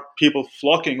 there are people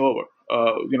flocking over,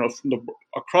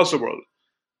 across the world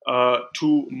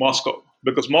to Moscow,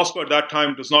 because Moscow at that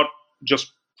time does not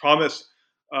just promise,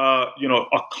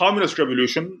 a communist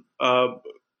revolution.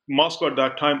 Moscow at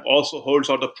that time also holds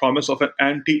out the promise of an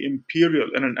anti-imperial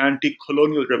and an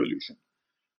anti-colonial revolution.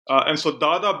 And so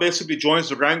Dada basically joins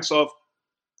the ranks of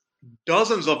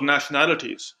dozens of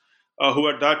nationalities who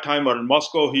at that time are in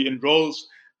Moscow. He enrolls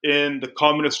in the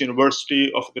Communist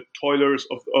University of the Toilers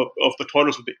of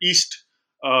the East.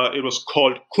 It was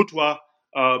called Kutwa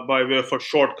by way of a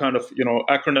short kind of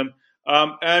acronym.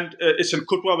 And it's in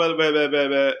Kutwa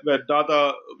where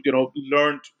Dada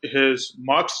learned his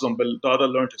Marxism, where Dada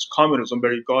learned his communism,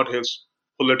 where he got his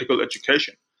political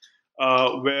education,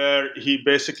 where he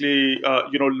basically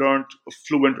learned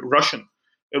fluent Russian.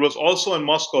 It was also in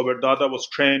Moscow where Dada was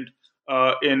trained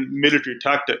in military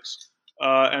tactics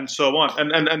and so on.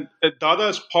 And Dada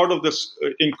is part of this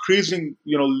increasing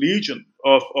legion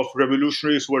of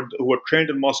revolutionaries who are trained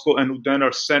in Moscow and who then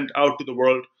are sent out to the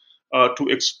world to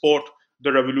export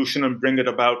the revolution and bring it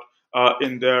about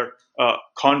in their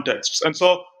contexts. And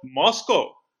so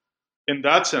Moscow, in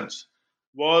that sense,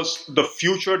 was the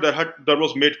future that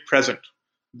was made present,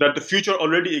 that the future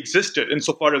already existed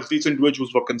insofar as these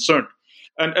individuals were concerned.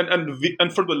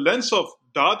 And from the lens of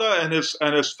Dada and his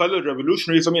fellow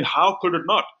revolutionaries, I mean, how could it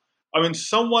not? I mean,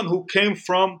 someone who came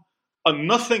from a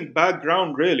nothing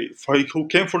background, really, who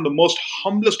came from the most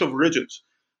humblest of origins,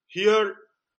 here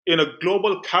in a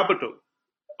global capital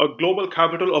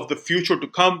of the future to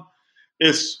come,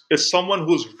 is someone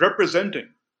who's representing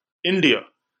India.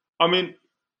 I mean,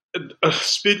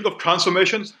 speaking of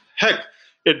transformations, heck,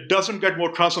 it doesn't get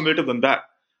more transformative than that.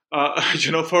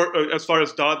 As far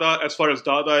as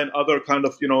Dada and other kind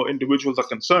of individuals are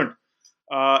concerned,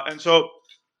 and so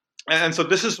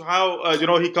this is how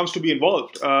he comes to be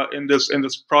involved in this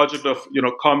project of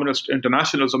communist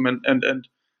internationalism,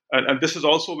 and this is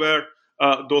also where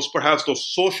those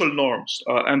social norms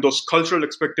and those cultural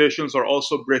expectations are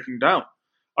also breaking down.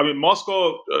 I mean,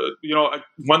 Moscow,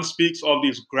 one speaks of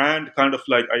these grand kind of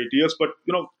ideas, but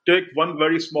take one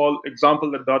very small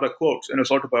example that Dada quotes in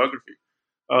his autobiography.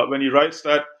 When he writes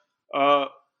about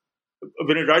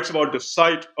the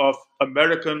sight of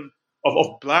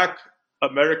black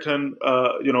American,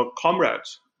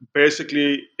 comrades,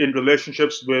 basically in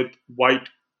relationships with white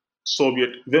Soviet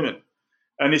women,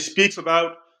 and he speaks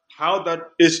about how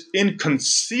that is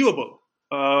inconceivable,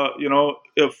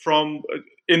 from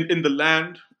in the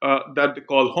land that they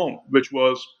call home, which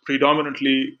was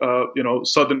predominantly,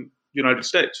 southern United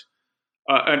States.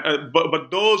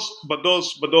 But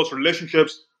those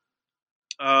relationships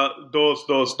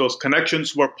those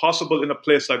connections were possible in a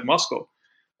place like Moscow.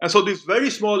 And so these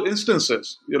very small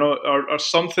instances, are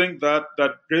something that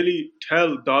really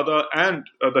tell Dada and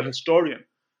the historian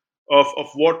of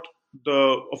what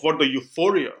the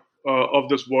euphoria of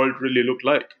this world really looked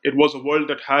like. It was a world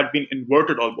that had been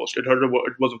inverted almost. It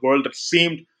was a world that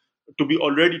seemed to be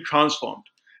already transformed.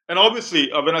 And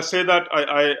obviously, when I say that,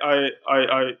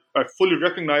 I fully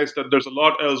recognize that there's a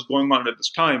lot else going on at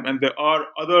this time, and there are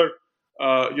other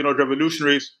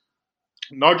revolutionaries,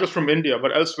 not just from India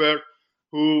but elsewhere,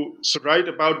 who write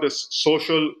about this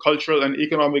social, cultural, and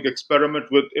economic experiment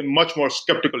in much more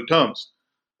skeptical terms.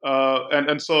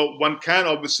 And so one can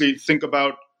obviously think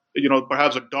about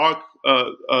perhaps a dark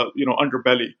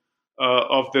underbelly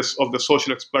of the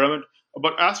social experiment.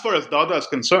 But as far as Dada is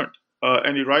concerned,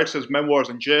 and he writes his memoirs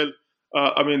in jail,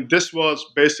 this was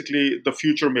basically the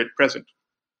future made present,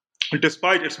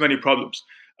 despite its many problems.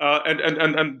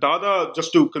 And Dada,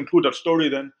 just to conclude that story,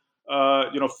 then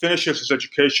finishes his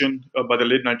education by the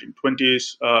late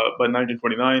 1920s. By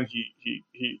 1929,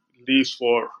 he leaves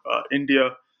for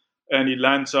India, and he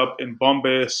lands up in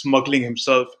Bombay, smuggling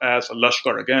himself as a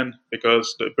Lashkar again,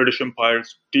 because the British Empire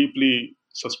is deeply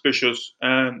suspicious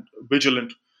and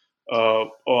vigilant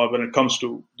when it comes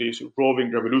to these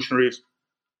roving revolutionaries.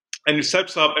 And he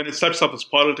sets up his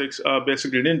politics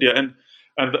basically in India,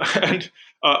 and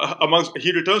amongst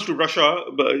he returns to Russia,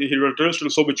 he returns to the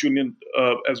Soviet Union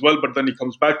as well, but then he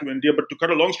comes back to India. But to cut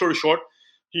a long story short,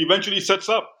 he eventually sets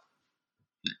up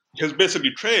his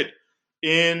basically trade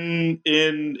in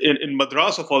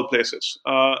Madras of all places,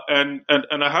 and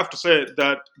I have to say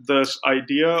that this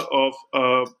idea of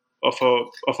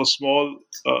a small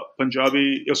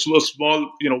Punjabi, a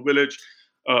small village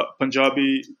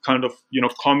Punjabi kind of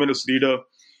communist leader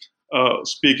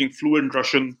speaking fluent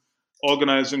Russian,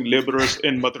 organizing laborers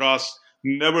in Madras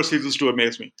never ceases to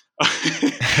amaze me.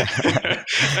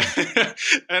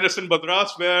 And it's in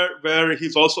Madras where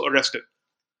he's also arrested,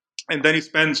 and then he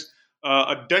spends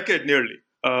a decade nearly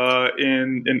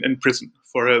in prison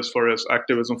for his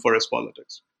activism, for his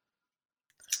politics.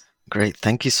 Great,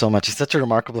 thank you so much. He's such a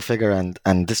remarkable figure,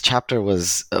 and this chapter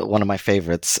was one of my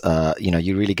favorites.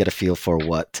 You really get a feel for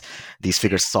what these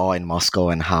figures saw in Moscow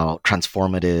and how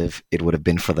transformative it would have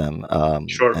been for them.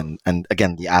 Sure. And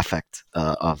again, the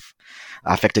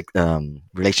affective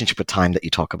relationship with time that you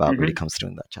talk about really comes through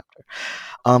in that chapter.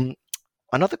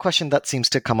 Another question that seems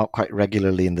to come up quite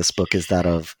regularly in this book is that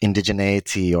of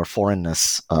indigeneity or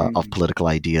foreignness of political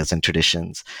ideas and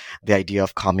traditions. The idea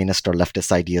of communist or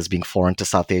leftist ideas being foreign to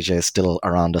South Asia is still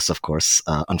around us, of course,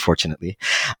 unfortunately.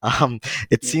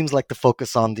 It seems like the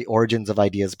focus on the origins of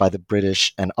ideas by the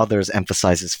British and others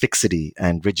emphasizes fixity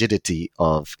and rigidity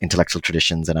of intellectual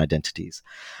traditions and identities.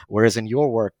 Whereas in your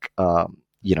work,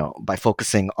 by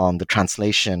focusing on the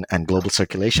translation and global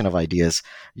circulation of ideas,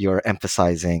 you're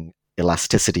emphasizing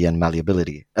elasticity and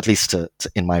malleability, at least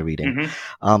in my reading.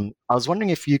 I was wondering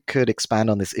if you could expand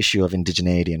on this issue of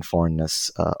indigeneity and foreignness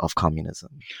of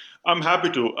communism. I'm happy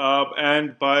to.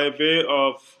 And by way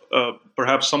of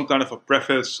perhaps some kind of a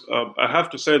preface, I have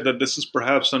to say that this is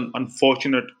perhaps an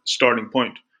unfortunate starting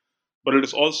point, but it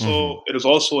is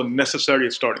also a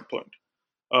necessary starting point.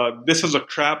 This is a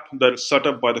trap that is set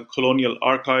up by the colonial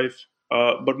archive,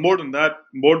 but more than that,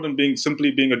 more than simply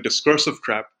being a discursive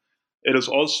trap, it is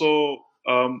also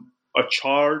a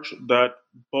charge that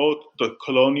both the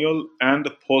colonial and the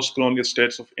post-colonial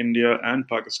states of India and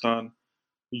Pakistan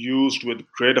used with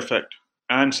great effect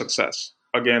and success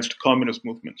against communist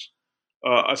movements.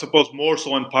 I suppose more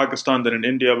so in Pakistan than in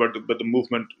India, where the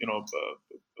movement,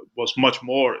 was much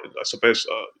more, I suppose,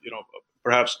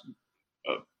 perhaps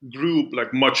grew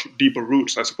like much deeper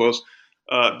roots, I suppose,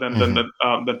 than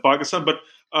Pakistan. But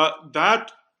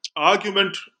that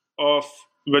argument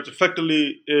which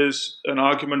effectively is an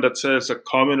argument that says that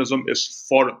communism is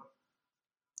foreign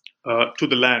to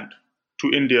the land,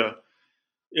 to India,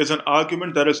 is an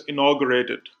argument that is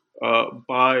inaugurated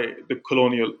by the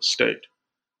colonial state,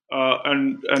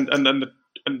 and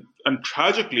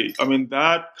tragically,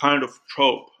 that kind of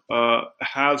trope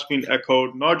has been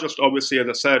echoed, not just obviously, as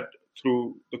I said,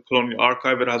 through the colonial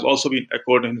archive. It has also been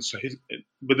echoed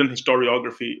within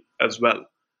historiography as well,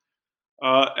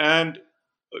 and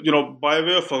by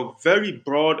way of a very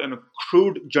broad and a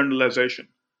crude generalization,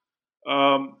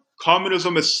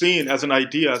 communism is seen as an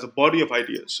idea, as a body of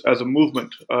ideas, as a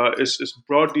movement, is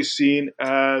broadly seen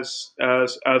as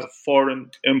a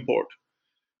foreign import,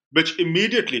 which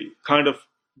immediately kind of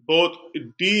both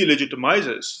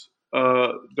delegitimizes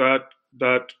that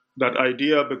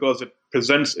idea, because it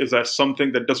presents it as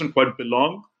something that doesn't quite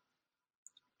belong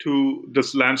to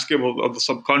this landscape of the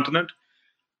subcontinent.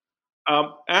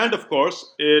 And of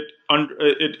course, it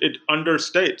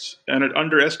understates and it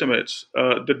underestimates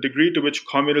the degree to which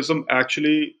communism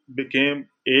actually became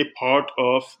a part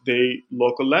of the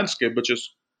local landscape, which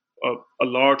is a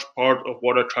large part of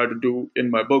what I try to do in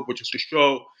my book, which is to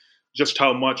show just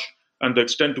how much and the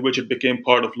extent to which it became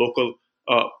part of local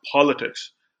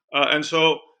politics. And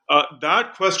so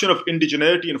that question of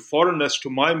indigeneity and foreignness, to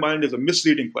my mind, is a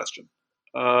misleading question.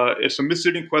 It's a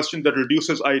misleading question that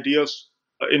reduces ideas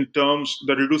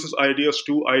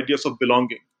to ideas of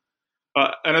belonging.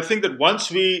 And I think that once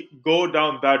we go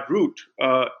down that route,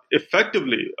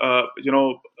 effectively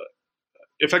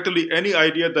any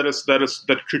idea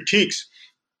that critiques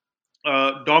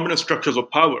dominant structures of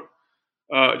power,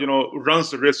 runs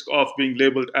the risk of being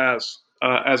labeled as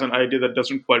an idea that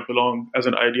doesn't quite belong, as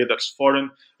an idea that's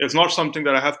foreign. It's not something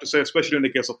that I have to say, especially in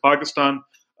the case of Pakistan,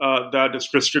 that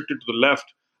is restricted to the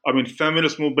left. I mean,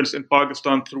 feminist movements in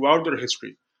Pakistan throughout their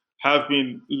history have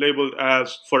been labeled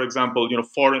as, for example,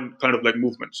 foreign kind of like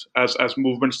movements, as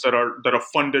movements that are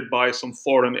funded by some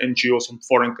foreign NGO, some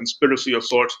foreign conspiracy of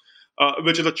sorts,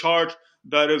 which is a charge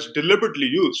that is deliberately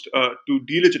used to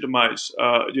delegitimize,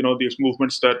 these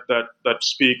movements that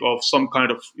speak of some kind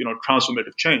of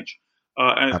transformative change.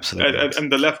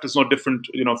 And the left is not different,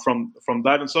 from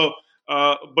that. And so,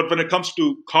 but when it comes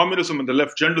to communism and the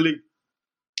left generally,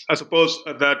 I suppose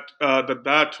that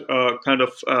kind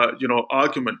of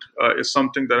argument is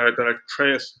something that I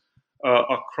trace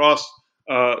across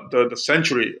the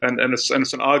century, and it's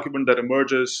an argument that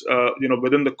emerges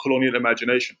within the colonial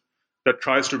imagination that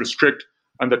tries to restrict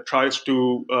and that tries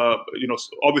to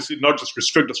obviously not just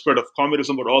restrict the spread of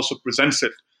communism, but also presents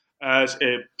it as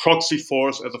a proxy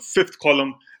force, as a fifth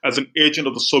column, as an agent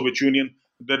of the Soviet Union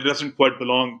that doesn't quite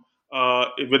belong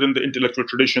within the intellectual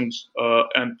traditions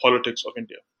and politics of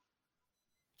India.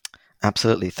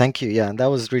 Absolutely. Thank you. Yeah, and that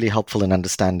was really helpful in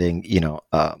understanding,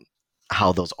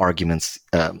 how those arguments,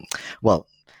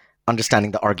 understanding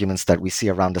the arguments that we see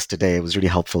around us today. It was really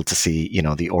helpful to see,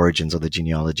 the origins or the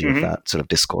genealogy of that sort of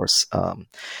discourse.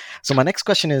 So my next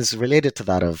question is related to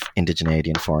that of indigeneity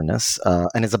and foreignness,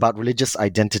 and is about religious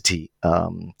identity,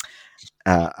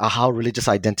 how religious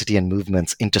identity and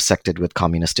movements intersected with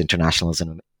communist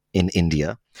internationalism in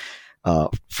India.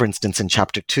 For instance, in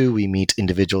chapter 2, we meet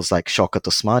individuals like Shaukat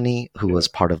Usmani, who was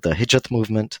part of the Hijrat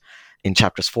movement. In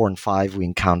chapters 4 and 5, we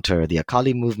encounter the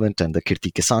Akali movement and the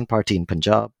Kirti Kisan Party in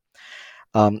Punjab.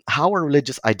 How are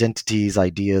religious identities,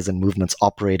 ideas, and movements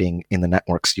operating in the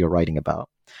networks you're writing about?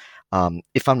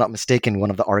 If I'm not mistaken,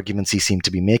 one of the arguments you seem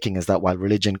to be making is that while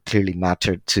religion clearly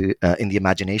mattered to in the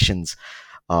imaginations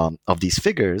of these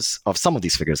figures, of some of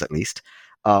these figures at least,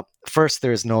 first,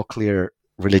 there is no clear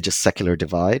religious secular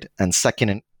divide, and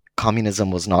second, communism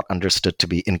was not understood to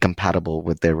be incompatible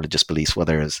with their religious beliefs,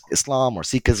 whether it's Islam or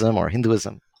Sikhism or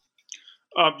Hinduism.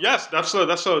 Yes, that's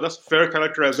a fair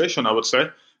characterization, I would say.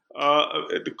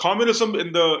 The communism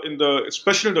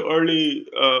especially in the early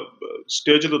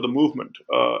stages of the movement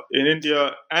in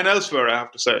India and elsewhere, I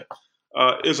have to say,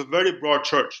 is a very broad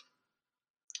church,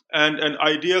 and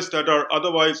ideas that are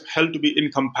otherwise held to be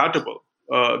incompatible.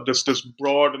 This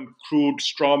broad and crude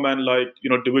straw man like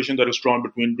division that is drawn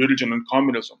between religion and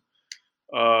communism,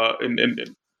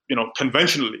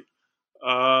 conventionally,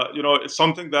 it's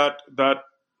something that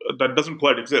doesn't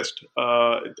quite exist.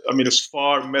 It's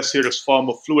far messier, it's far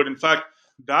more fluid. In fact,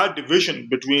 that division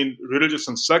between religious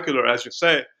and secular, as you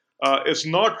say, is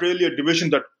not really a division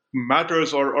that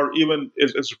matters or even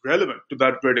is relevant to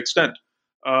that great extent.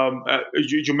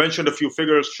 You mentioned a few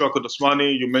figures, Shaukat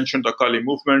Usmani, you mentioned the Akali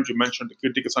movement, you mentioned the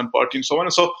Kirti Kisan Party, and so on.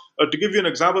 And so, to give you an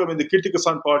example, the Kirti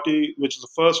Kisan Party, which is the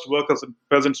first workers and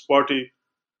peasants party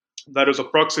that is a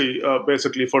proxy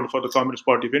basically for the Communist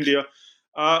Party of India,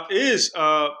 is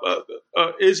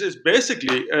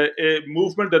basically a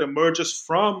movement that emerges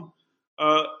from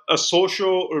a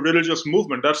socio-religious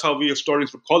movement. That's how we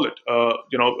historians would call it,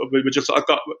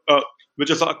 which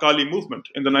is the Akali movement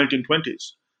in the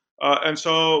 1920s. And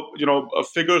so,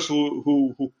 figures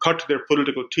who cut their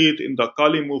political teeth in the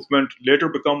Akali movement later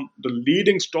become the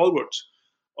leading stalwarts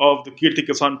of the Kirti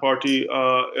Kisan Party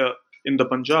in the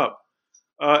Punjab.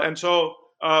 And so,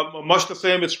 much the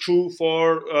same is true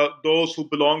for those who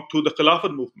belong to the Khilafat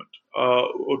movement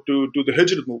or to the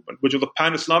Hijrat movement, which is a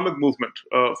pan-Islamic movement.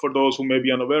 For those who may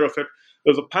be unaware of it,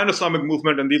 there's a pan-Islamic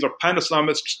movement, and these are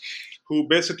pan-Islamists who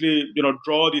basically,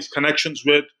 draw these connections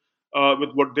with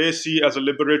what they see as a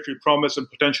liberatory promise and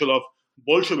potential of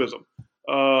Bolshevism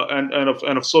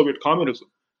and of Soviet communism.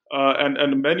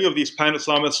 And many of these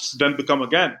pan-Islamists then become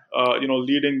again,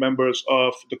 leading members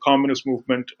of the communist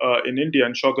movement in India,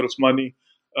 and Shaukat Usmani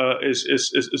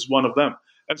is one of them.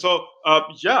 And so,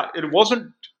 it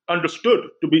wasn't understood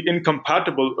to be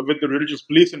incompatible with the religious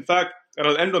beliefs. In fact, and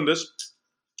I'll end on this,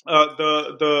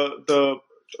 the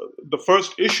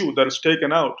first issue that is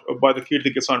taken out by the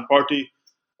Kirti Kisan Party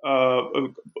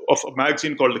of a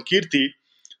magazine called the Kirti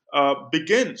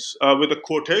begins with a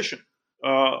quotation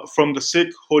from the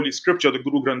Sikh holy scripture, the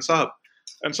Guru Granth Sahib.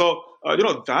 And so,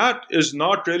 that is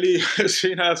not really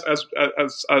seen as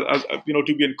to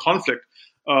be in conflict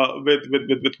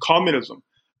with communism.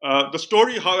 The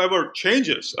story, however,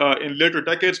 changes in later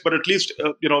decades, but at least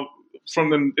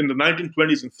from in the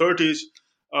 1920s and 30s,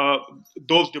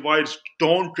 those divides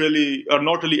are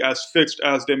not really as fixed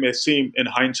as they may seem in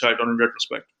hindsight or in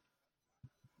retrospect.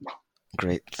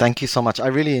 Great, thank you so much. I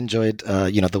really enjoyed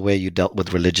the way you dealt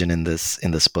with religion in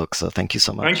this book. So thank you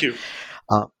so much. Thank you.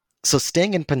 So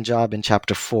staying in Punjab in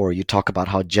chapter 4, you talk about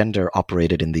how gender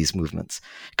operated in these movements.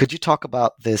 Could you talk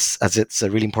about this, as it's a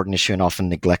really important issue and often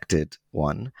neglected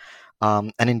one?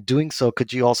 And in doing so,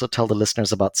 could you also tell the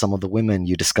listeners about some of the women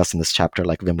you discuss in this chapter,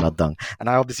 like Vimla Dung? And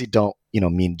I obviously don't,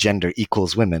 mean gender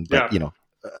equals women, but,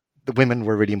 the women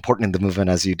were really important in the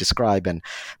movement, as you describe, and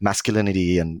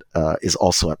masculinity and is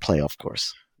also at play, of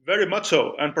course. Very much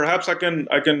so. And perhaps I can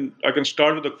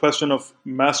start with the question of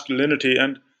masculinity.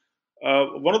 And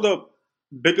one of the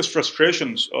biggest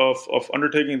frustrations of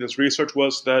undertaking this research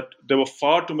was that there were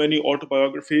far too many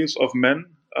autobiographies of men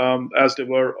as there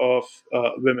were of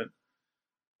women.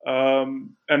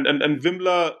 And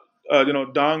Vimla,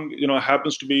 Dung,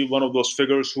 happens to be one of those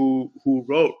figures who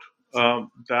wrote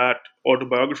that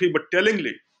autobiography, but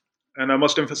tellingly, and I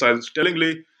must emphasize this,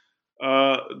 tellingly,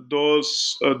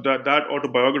 that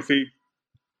autobiography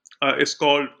is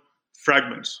called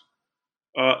Fragments,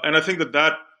 and I think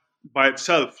that by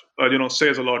itself,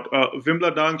 says a lot.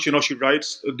 Vimla Dung, she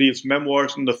writes these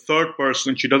memoirs in the third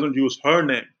person. She doesn't use her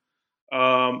name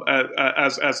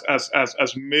as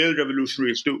male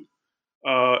revolutionaries do,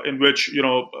 in which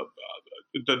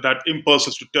that impulse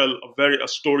is to tell a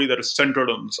story that is centered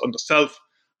on the self.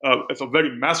 It's a very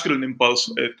masculine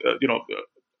impulse. It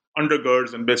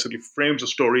undergirds and basically frames a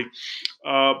story.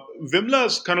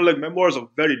 Vimla's kind of like memoirs are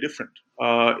very different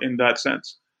in that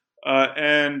sense.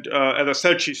 And as I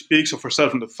said, she speaks of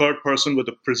herself in the third person with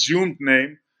a presumed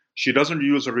name. She doesn't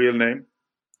use a real name.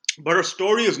 But her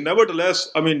story is nevertheless,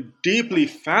 deeply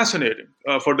fascinating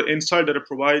for the insight that it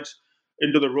provides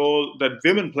into the role that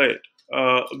women played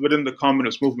within the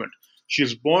communist movement. She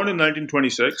was born in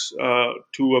 1926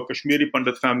 to a Kashmiri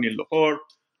Pandit family in Lahore.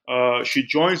 She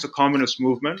joins the communist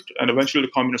movement and eventually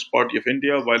the Communist Party of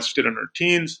India while still in her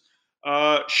teens.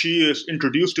 She is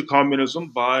introduced to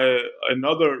communism by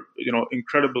another,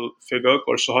 incredible figure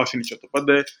called Suhasini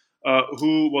Chattopadhyay,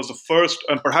 who was the first,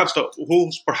 and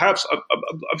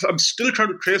I'm still trying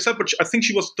to trace that, but I think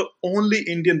she was the only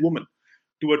Indian woman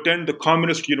to attend the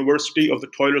Communist University of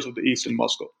the Toilers of the East in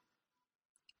Moscow.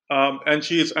 And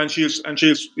she's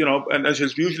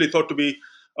usually thought to be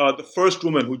the first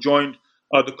woman who joined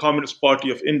the Communist Party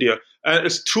of India. And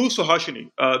it's through Suhasini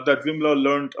that Vimla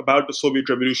learned about the Soviet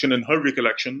Revolution in her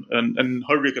recollection, and in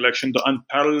her recollection, the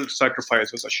unparalleled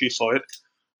sacrifices, as she saw it,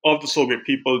 of the Soviet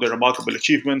people, their remarkable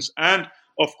achievements, and,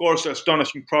 of course, the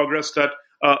astonishing progress that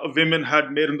women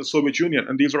had made in the Soviet Union.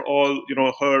 And these are all,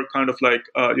 her kind of like,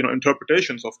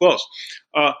 interpretations, of course.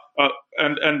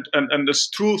 And it's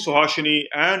through Suhasini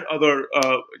and other,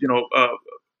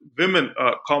 women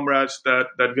comrades that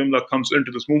Vimla comes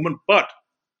into this movement. But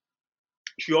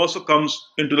she also comes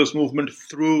into this movement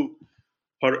through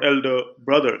her elder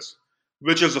brothers,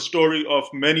 which is the story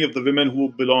of many of the women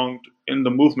who belonged in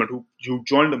the movement, who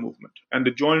joined the movement. And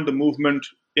they joined the movement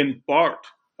in part,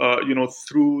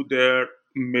 through their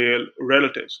male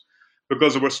relatives,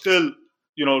 because there were still,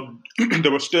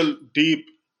 deep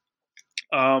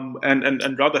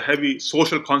and rather heavy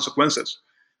social consequences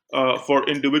for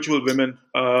individual women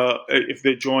if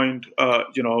they joined,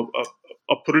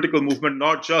 a political movement,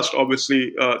 not just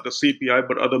obviously the CPI,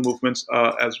 but other movements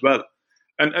as well.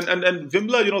 And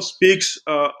Vimla, speaks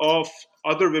of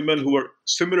other women who were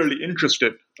similarly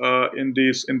interested in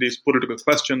these political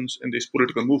questions, in these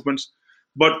political movements.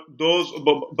 But those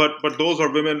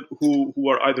are women who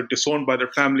are either disowned by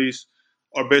their families,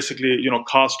 or basically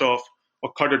cast off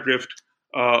or cut adrift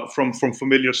from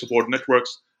familiar support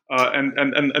networks.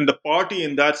 And the party,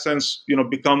 in that sense,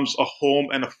 becomes a home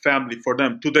and a family for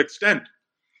them, to the extent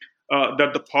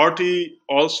that the party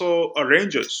also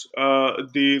arranges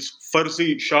these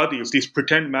farzi shadis, these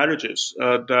pretend marriages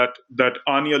that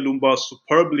Ania Lumba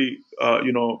superbly,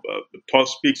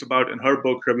 speaks about in her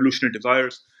book Revolutionary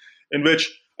Desires, in which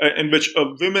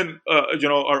women,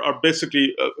 are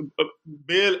basically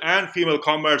male and female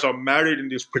comrades are married in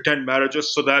these pretend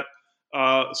marriages, so that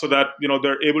so that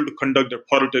they're able to conduct their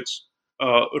politics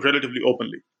relatively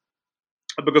openly.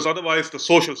 Because otherwise, the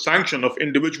social sanction of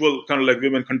individual kind of like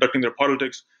women conducting their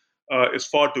politics is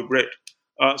far too great.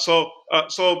 So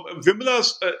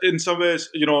Vimla's, in some ways,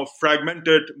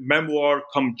 fragmented memoir,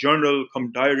 come journal,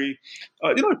 come diary,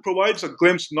 it provides a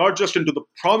glimpse not just into the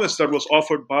promise that was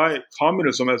offered by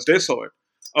communism as they saw it,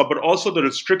 but also the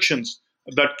restrictions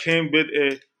that came with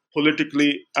a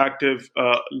politically active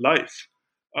life.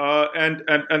 And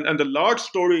the large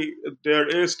story there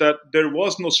is that there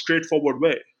was no straightforward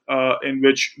way in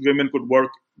which women could work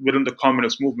within the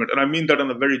communist movement, and I mean that in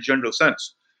a very general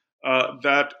sense.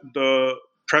 That the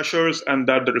pressures and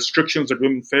that the restrictions that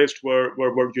women faced were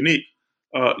unique,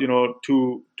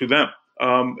 to them,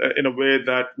 in a way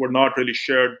that were not really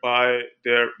shared by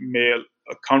their male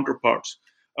counterparts.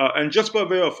 And just by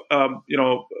way of,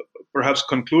 perhaps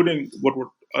concluding what would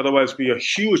otherwise be a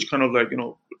huge kind of like,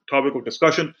 topic of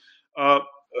discussion, I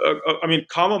mean,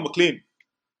 Kama McLean,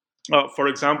 for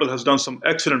example, has done some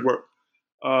excellent work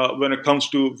when it comes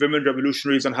to women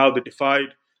revolutionaries and how they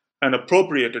defied and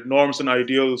appropriated norms and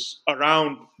ideals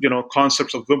around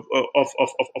concepts of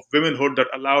womanhood that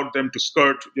allowed them to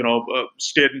skirt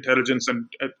state intelligence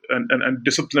and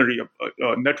disciplinary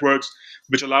networks,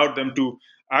 which allowed them to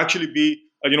actually be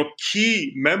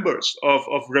key members of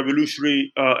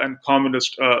revolutionary and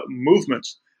communist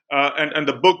movements. And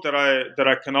the book that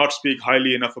I cannot speak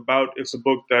highly enough about is a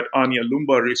book that Anya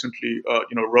Lumba recently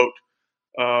wrote,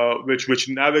 which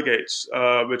navigates,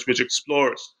 which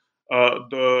explores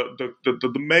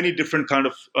the many different kind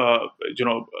of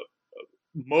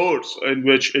modes in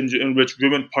which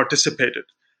women participated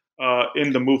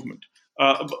in the movement.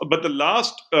 But the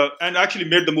last, and actually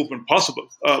made the movement possible.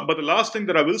 But the last thing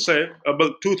that I will say,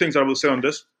 well, two things I will say on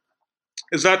this,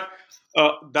 is that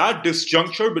that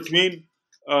disjuncture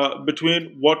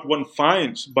between what one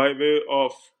finds by way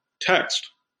of text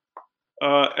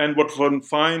and what one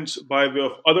finds by way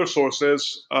of other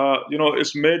sources,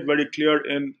 is made very clear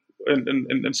in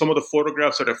some of the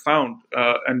photographs that I found,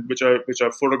 and which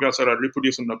are photographs that I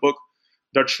reproduce in the book,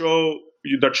 that show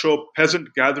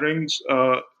peasant gatherings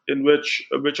in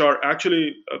which are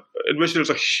actually in which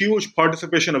there's a huge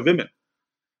participation of women,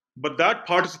 but that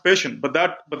participation, but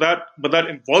that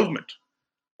involvement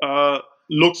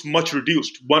looks much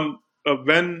reduced. When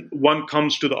one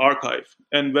comes to the archive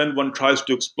and when one tries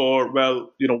to explore,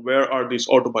 well, where are these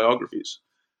autobiographies?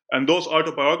 And those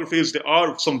autobiographies, there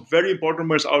are some very important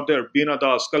ones out there: Beena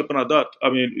Das, Kalpana Dutt,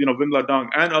 Vimla Dang,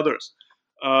 and others.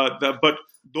 But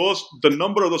the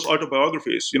number of those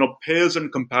autobiographies, pales in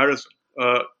comparison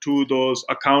to those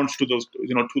accounts, to those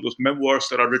memoirs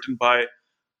that are written by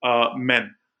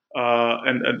men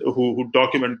and who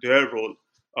document their role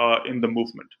in the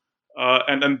movement.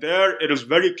 And there, it is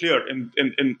very clear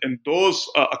in those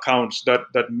accounts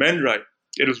that men write.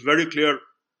 It is very clear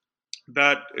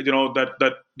that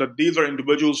that these are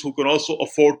individuals who can also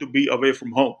afford to be away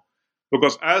from home,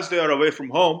 because as they are away from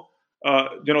home,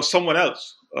 someone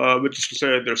else, which is to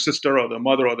say their sister or their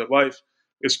mother or their wife,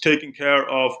 is taking care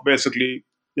of basically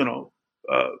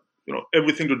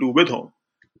everything to do with home.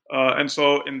 And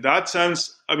so in that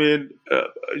sense, I mean,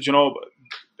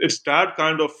 it's that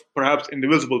kind of perhaps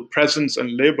invisible presence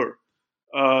and labor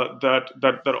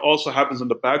that also happens in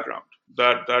the background,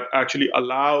 that actually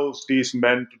allows these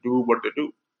men to do what they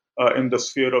do in the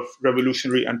sphere of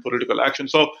revolutionary and political action.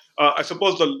 So I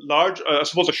suppose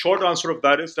the short answer of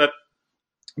that is that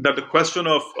the question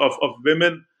of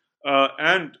women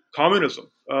and communism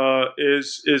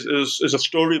is a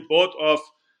story both of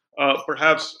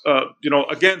perhaps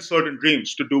again certain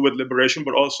dreams to do with liberation,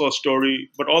 but also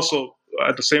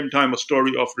at the same time a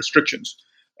story of restrictions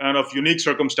and of unique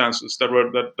circumstances that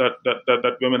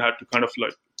women had to kind of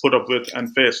like put up with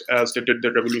and face as they did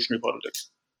their revolutionary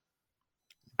politics.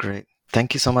 Great.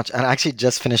 Thank you so much. And I actually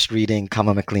just finished reading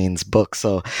Kama McLean's book.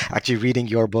 So actually reading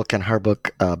your book and her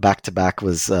book back to back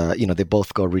was, they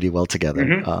both go really well together.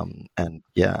 Mm-hmm. And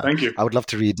yeah, thank you. I would love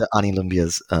to read Ani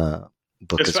Lumbia's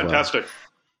book it's as well. It's fantastic.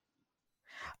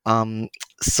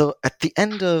 So at the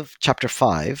end of chapter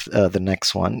 5, the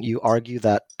next one, you argue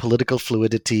that political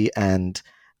fluidity and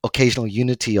occasional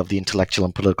unity of the intellectual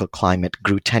and political climate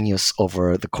grew tenuous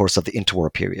over the course of the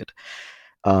interwar period.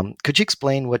 Could you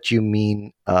explain what you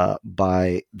mean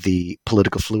by the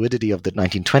political fluidity of the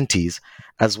 1920s,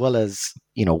 as well as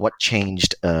what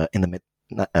changed in the mid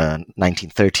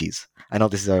 1930s? I know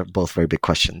these are both very big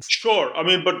questions. Sure. I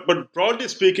mean, but broadly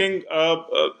speaking,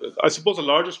 I suppose the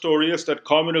larger story is that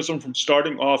communism, from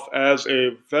starting off as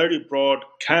a very broad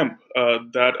camp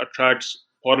that attracts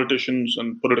politicians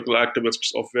and political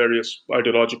activists of various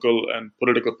ideological and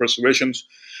political persuasions.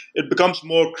 It becomes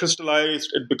more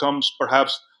crystallized. It becomes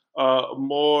perhaps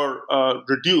more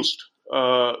reduced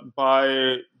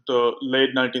by the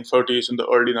late 1930s and the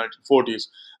early 1940s.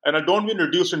 And I don't mean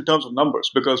reduced in terms of numbers,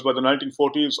 because by the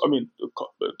 1940s, I mean,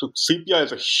 the CPI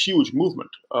is a huge movement.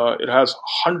 It has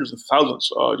hundreds of thousands,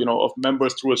 of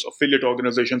members through its affiliate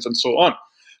organizations and so on.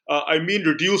 I mean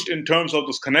reduced in terms of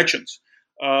those connections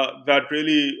that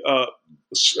really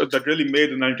made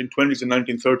the 1920s and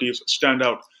 1930s stand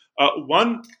out.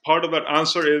 One part of that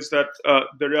answer is that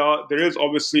there is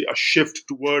obviously a shift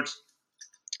towards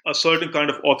a certain kind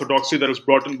of orthodoxy that was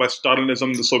brought in by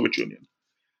Stalinism in the Soviet Union.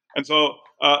 And so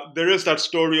there is that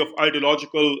story of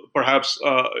ideological, perhaps,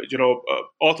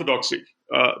 orthodoxy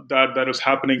that is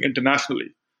happening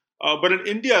internationally. But in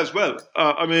India as well,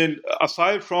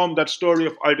 aside from that story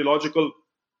of ideological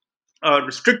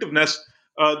restrictiveness,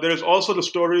 there is also the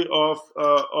story of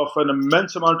an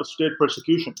immense amount of state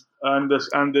persecution and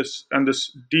this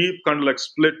deep kind of like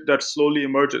split that slowly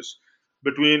emerges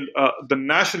between the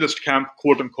nationalist camp,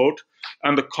 quote unquote,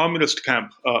 and the communist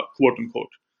camp, quote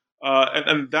unquote.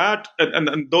 And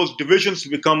those divisions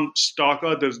become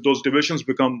starker. Those divisions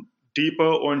become deeper,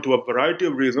 owing to a variety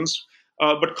of reasons.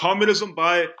 But communism,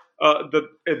 by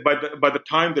the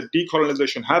time that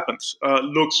decolonization happens,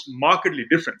 looks markedly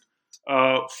different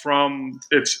from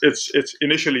its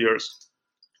initial years.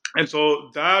 And so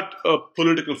that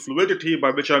political fluidity,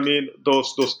 by which I mean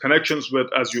those connections with,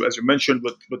 as you mentioned,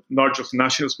 with not just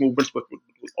nationalist movements, but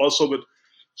also with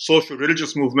social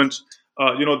religious movements,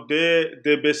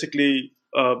 they basically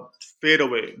fade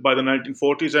away by the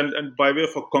 1940s. And by way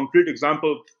of a concrete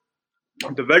example,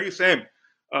 the very same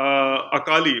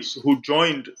Akalis who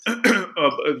joined,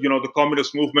 the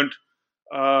communist movement,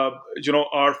 are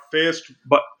faced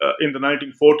in the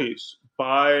 1940s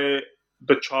by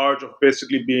the charge of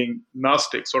basically being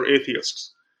Gnostics or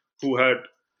atheists who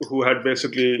had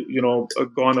basically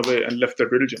gone away and left their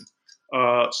religion.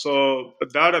 So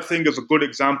that, I think, is a good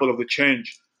example of the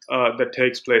change that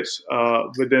takes place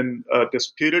within this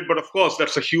period. But of course,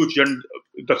 that's a huge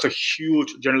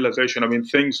generalization. I mean,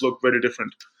 things look very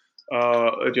different,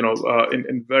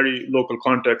 in very local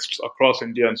contexts across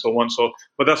India and so on. So,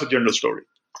 but that's a general story.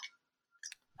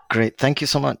 Great. Thank you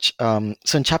so much.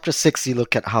 So in Chapter 6, you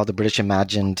look at how the British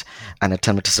imagined and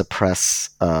attempted to suppress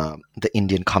the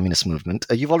Indian communist movement.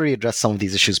 You've already addressed some of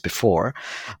these issues before.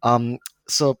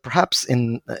 So perhaps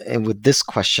with this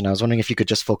question, I was wondering if you could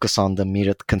just focus on the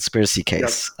Meerut conspiracy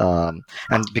case, yes.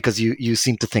 And because you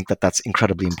seem to think that that's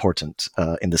incredibly important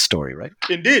in this story, right?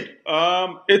 Indeed,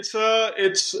 it's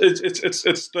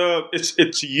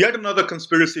yet another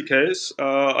conspiracy case.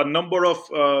 A number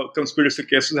of conspiracy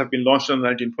cases have been launched in the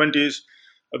 1920s.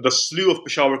 The slew of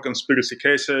Peshawar conspiracy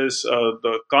cases,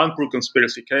 the Kanpur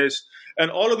conspiracy case,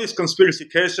 and all of these conspiracy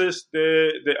cases,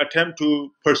 they attempt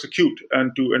to persecute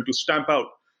and to stamp out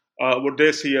what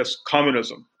they see as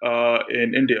communism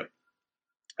in India,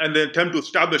 and they attempt to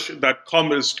establish that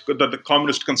the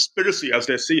communist conspiracy as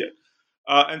they see it.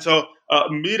 And so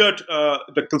Meerut,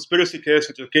 the conspiracy case,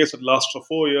 which is a case that lasts for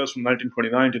 4 years, from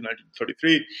 1929 to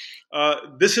 1933,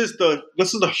 this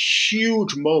is a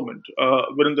huge moment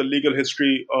within the legal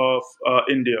history of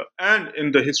India and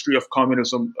in the history of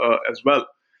communism as well.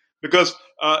 Because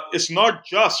it's not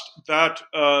just that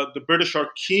the British are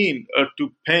keen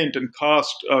to paint and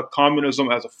cast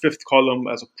communism as a fifth column,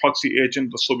 as a proxy agent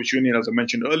of the Soviet Union, as I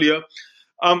mentioned earlier.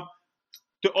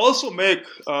 To also make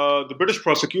the British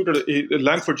prosecutor,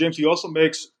 Langford James, he also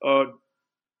makes a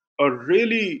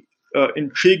really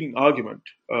intriguing argument.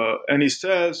 And he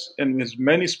says in his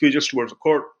many speeches towards the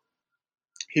court,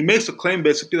 he makes a claim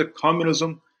basically that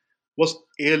communism was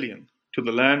alien to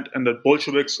the land, and that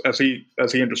Bolsheviks, as he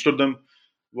understood them,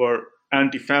 were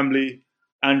anti-family,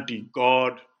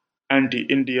 anti-God,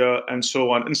 anti-India, and so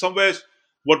on. In some ways,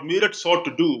 what Meerut sought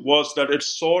to do was that it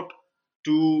sought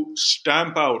to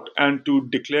stamp out and to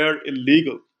declare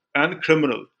illegal and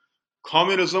criminal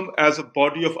communism as a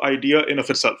body of idea in of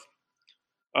itself.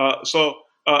 So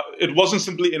it wasn't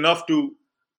simply enough to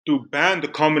ban the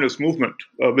communist movement,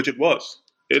 which it was.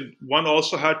 One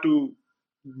also had to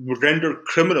render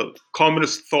criminal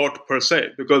communist thought per se,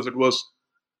 because it was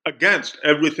against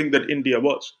everything that India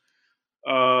was.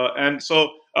 And so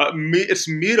it's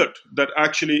Meerut that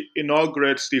actually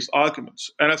inaugurates these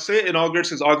arguments. And I say inaugurates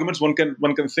these arguments, one can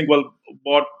think, well,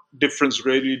 what difference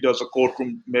really does a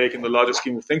courtroom make in the larger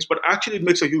scheme of things? But actually it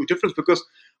makes a huge difference, because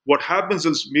what happens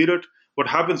in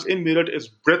Meerut is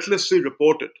breathlessly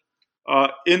reported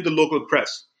in the local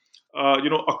press,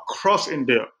 across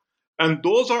India. And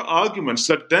those are arguments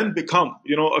that then become,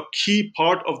 a key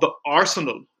part of the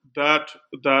arsenal that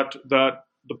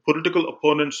the political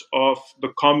opponents of the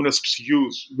communists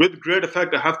use with great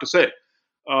effect, I have to say,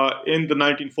 in the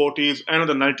 1940s and in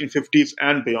the 1950s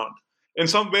and beyond. In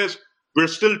some ways, we're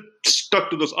still stuck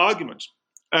to those arguments.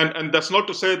 And that's not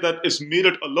to say that it's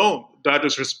Meerut alone that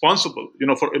is responsible,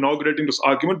 for inaugurating this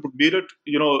argument, but Meerut,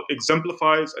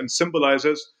 exemplifies and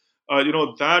symbolizes,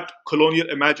 that colonial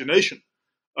imagination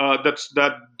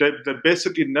that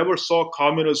basically never saw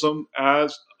communism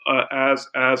as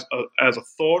a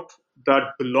thought that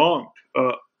belonged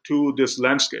to this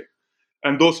landscape.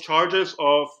 And those charges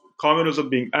of communism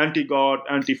being anti-God,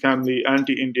 anti-family,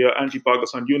 anti-India,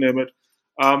 anti-Pakistan, you name it,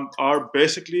 are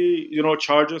basically,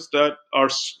 charges that are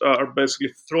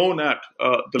basically thrown at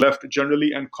the left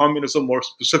generally and communism more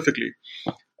specifically.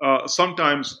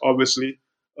 Sometimes, obviously,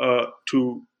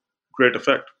 to great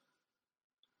effect.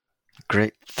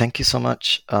 Great. Thank you so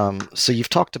much. So you've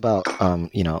talked about,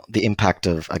 the impact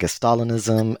of, I guess,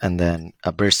 Stalinism and then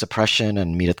British suppression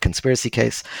and Meerut conspiracy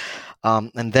case.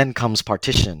 And then comes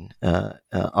partition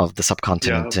of the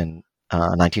subcontinent in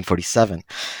 1947.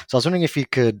 So I was wondering if you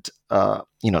could,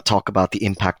 talk about the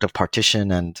impact of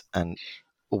partition and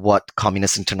what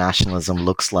communist internationalism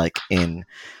looks like in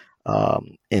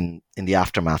the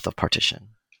aftermath of partition.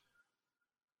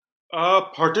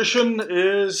 Partition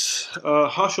is,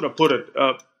 how should I put it?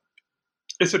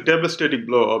 It's a devastating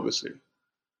blow, obviously.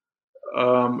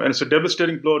 And it's a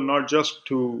devastating blow not just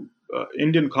to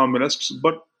Indian communists,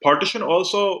 but partition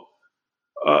also,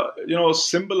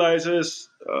 symbolizes,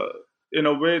 in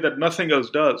a way that nothing else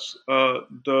does,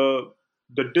 the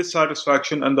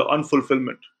dissatisfaction and the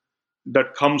unfulfillment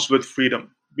that comes with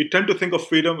freedom. We tend to think of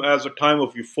freedom as a time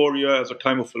of euphoria, as a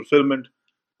time of fulfillment,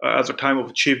 as a time of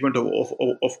achievement, of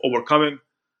overcoming.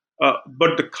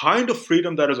 But the kind of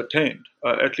freedom that is attained,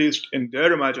 at least in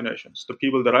their imaginations, the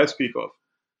people that I speak of,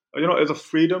 is a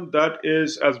freedom that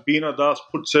is, as Beena Das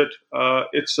puts it,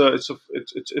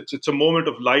 it's a moment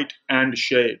of light and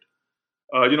shade.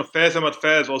 Faiz Ahmad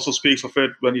Faiz also speaks of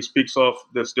it when he speaks of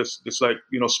this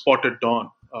spotted dawn,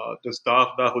 this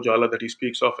Daag Da Ujala that he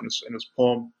speaks of in his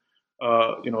poem,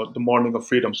 The Morning of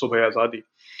Freedom, Subh Azadi.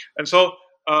 And so,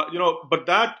 but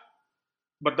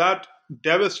that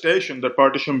devastation that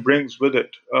partition brings with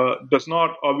it does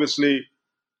not obviously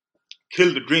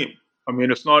kill the dream. I mean,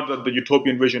 it's not that the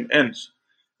utopian vision ends.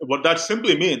 What that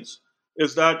simply means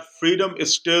is that freedom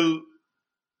is still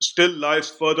lies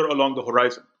further along the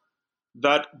horizon.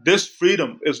 That this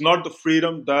freedom is not the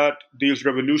freedom that these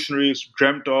revolutionaries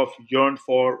dreamt of, yearned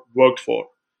for, worked for.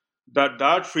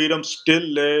 That freedom still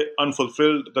lay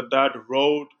unfulfilled. That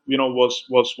road,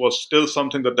 was still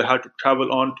something that they had to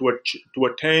travel on to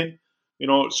attain,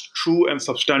 true and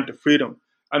substantive freedom.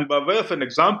 And by way of an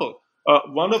example,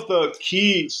 one of the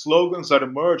key slogans that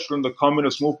emerged during the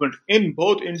communist movement in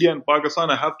both India and Pakistan,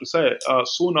 I have to say,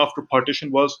 soon after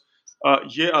partition was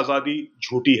 "Ye azadi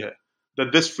jhooti hai,"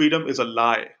 that this freedom is a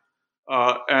lie,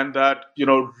 and that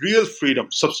real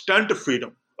freedom, substantive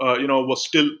freedom, was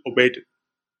still awaited.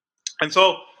 And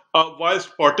so,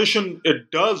 whilst partition,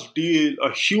 it does deal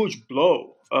a huge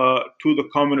blow to the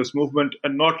communist movement,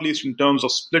 and not least in terms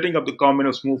of splitting up the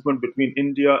communist movement between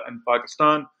India and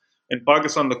Pakistan. In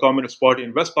Pakistan, the Communist Party,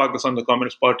 in West Pakistan, the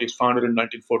Communist Party is founded in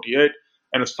 1948.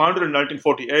 And it's founded in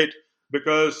 1948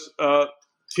 because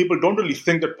people don't really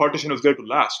think that partition is there to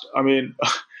last. I mean,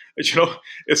 it's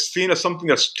seen as something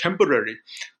that's temporary.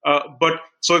 But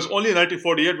so it's only in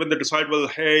 1948 when they decide, well,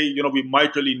 hey, we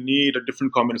might really need a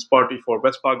different Communist Party for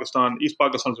West Pakistan. East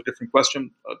Pakistan is a different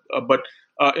question. But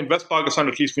in West Pakistan,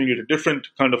 at least we need a different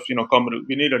kind of,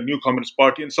 we need a new Communist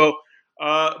Party. And so,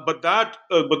 but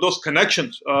those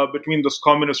connections between those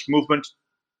communist movements,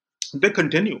 they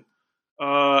continue.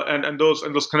 And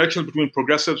those connections between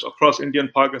progressives across India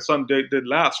and Pakistan, they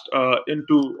last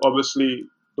into obviously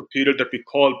the period that we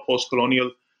call post-colonial,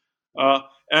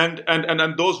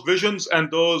 and those visions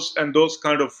and those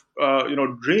kind of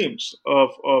dreams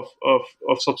of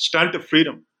substantive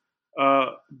freedom,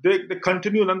 they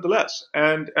continue nonetheless.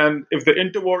 And if the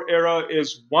interwar era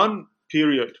is one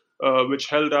period which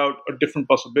held out a different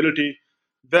possibility,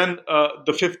 then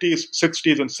the 50s,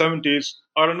 60s, and 70s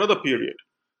are another period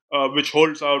which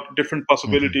holds out different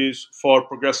possibilities for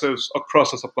progressives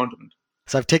across the subcontinent.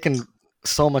 So I've taken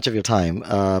so much of your time,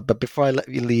 but before I let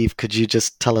you leave, could you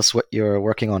just tell us what you're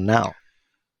working on now?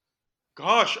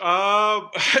 Gosh,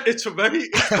 it's a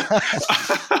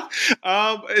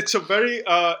very,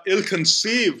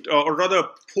 ill-conceived, or rather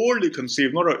poorly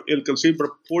conceived, not ill-conceived, but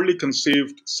a poorly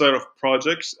conceived set of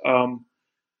projects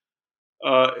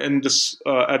at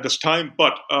this time.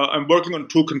 But I'm working on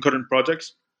two concurrent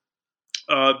projects.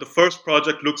 The first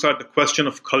project looks at the question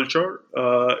of culture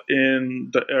in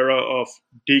the era of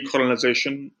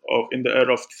decolonization, in the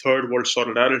era of third world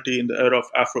solidarity, in the era of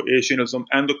Afro-Asianism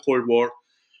and the Cold War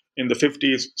in the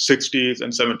 50s, 60s,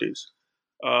 and 70s.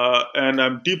 And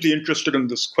I'm deeply interested in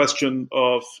this question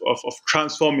of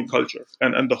transforming culture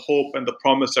and the hope and the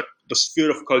promise that the sphere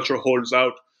of culture holds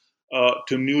out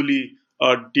to newly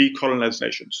decolonized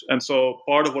nations. And so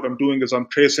part of what I'm doing is I'm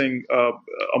tracing,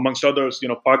 amongst others,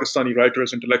 Pakistani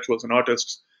writers, intellectuals, and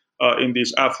artists in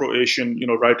these Afro-Asian,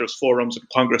 writers forums and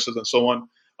congresses and so on,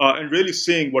 and really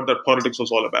seeing what that politics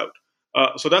was all about.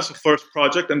 So that's the first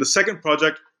project. And the second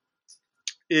project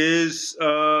is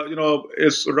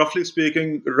roughly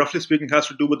speaking has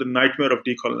to do with the nightmare of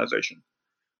decolonization.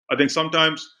 I think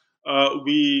sometimes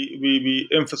we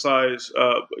emphasize,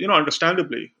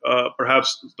 understandably,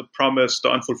 perhaps the promise, the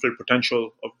unfulfilled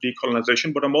potential of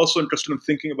decolonization. But I'm also interested in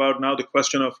thinking about now the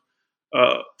question of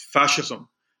fascism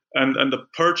and the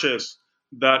purchase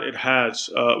that it has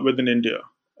within India,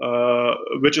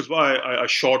 which is why I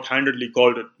shorthandedly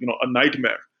called it, a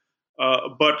nightmare.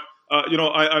 But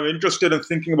I'm interested in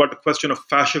thinking about the question of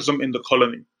fascism in the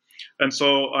colony. And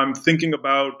so I'm thinking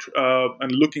about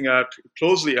and looking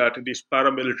closely at these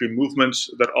paramilitary movements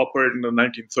that operate in the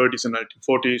 1930s and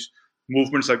 1940s,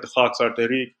 movements like the Khalsa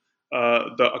Tehreek,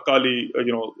 the Akali,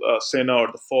 Sena or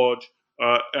the Fauj,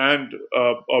 and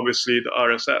obviously the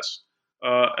RSS.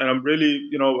 And I'm really,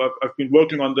 I've been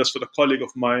working on this with a colleague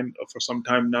of mine for some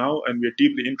time now, and we're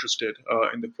deeply interested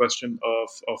in the question of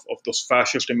those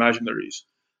fascist imaginaries.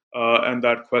 And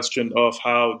that question of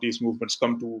how these movements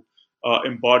come to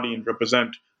embody and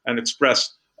represent and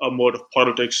express a mode of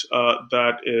politics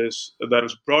that is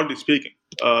broadly speaking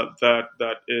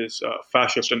that is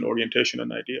fascist in orientation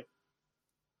and idea.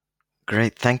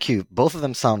 Great, thank you. Both of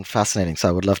them sound fascinating, so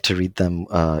I would love to read them,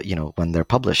 when they're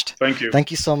published. Thank you.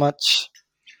 Thank you so much.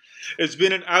 It's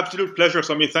been an absolute pleasure,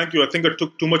 Sami. Thank you. I think I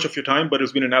took too much of your time, but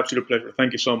it's been an absolute pleasure.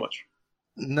 Thank you so much.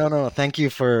 No. Thank you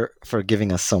for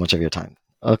giving us so much of your time.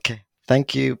 Okay.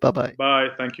 Thank you. Bye-bye. Bye.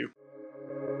 Thank you.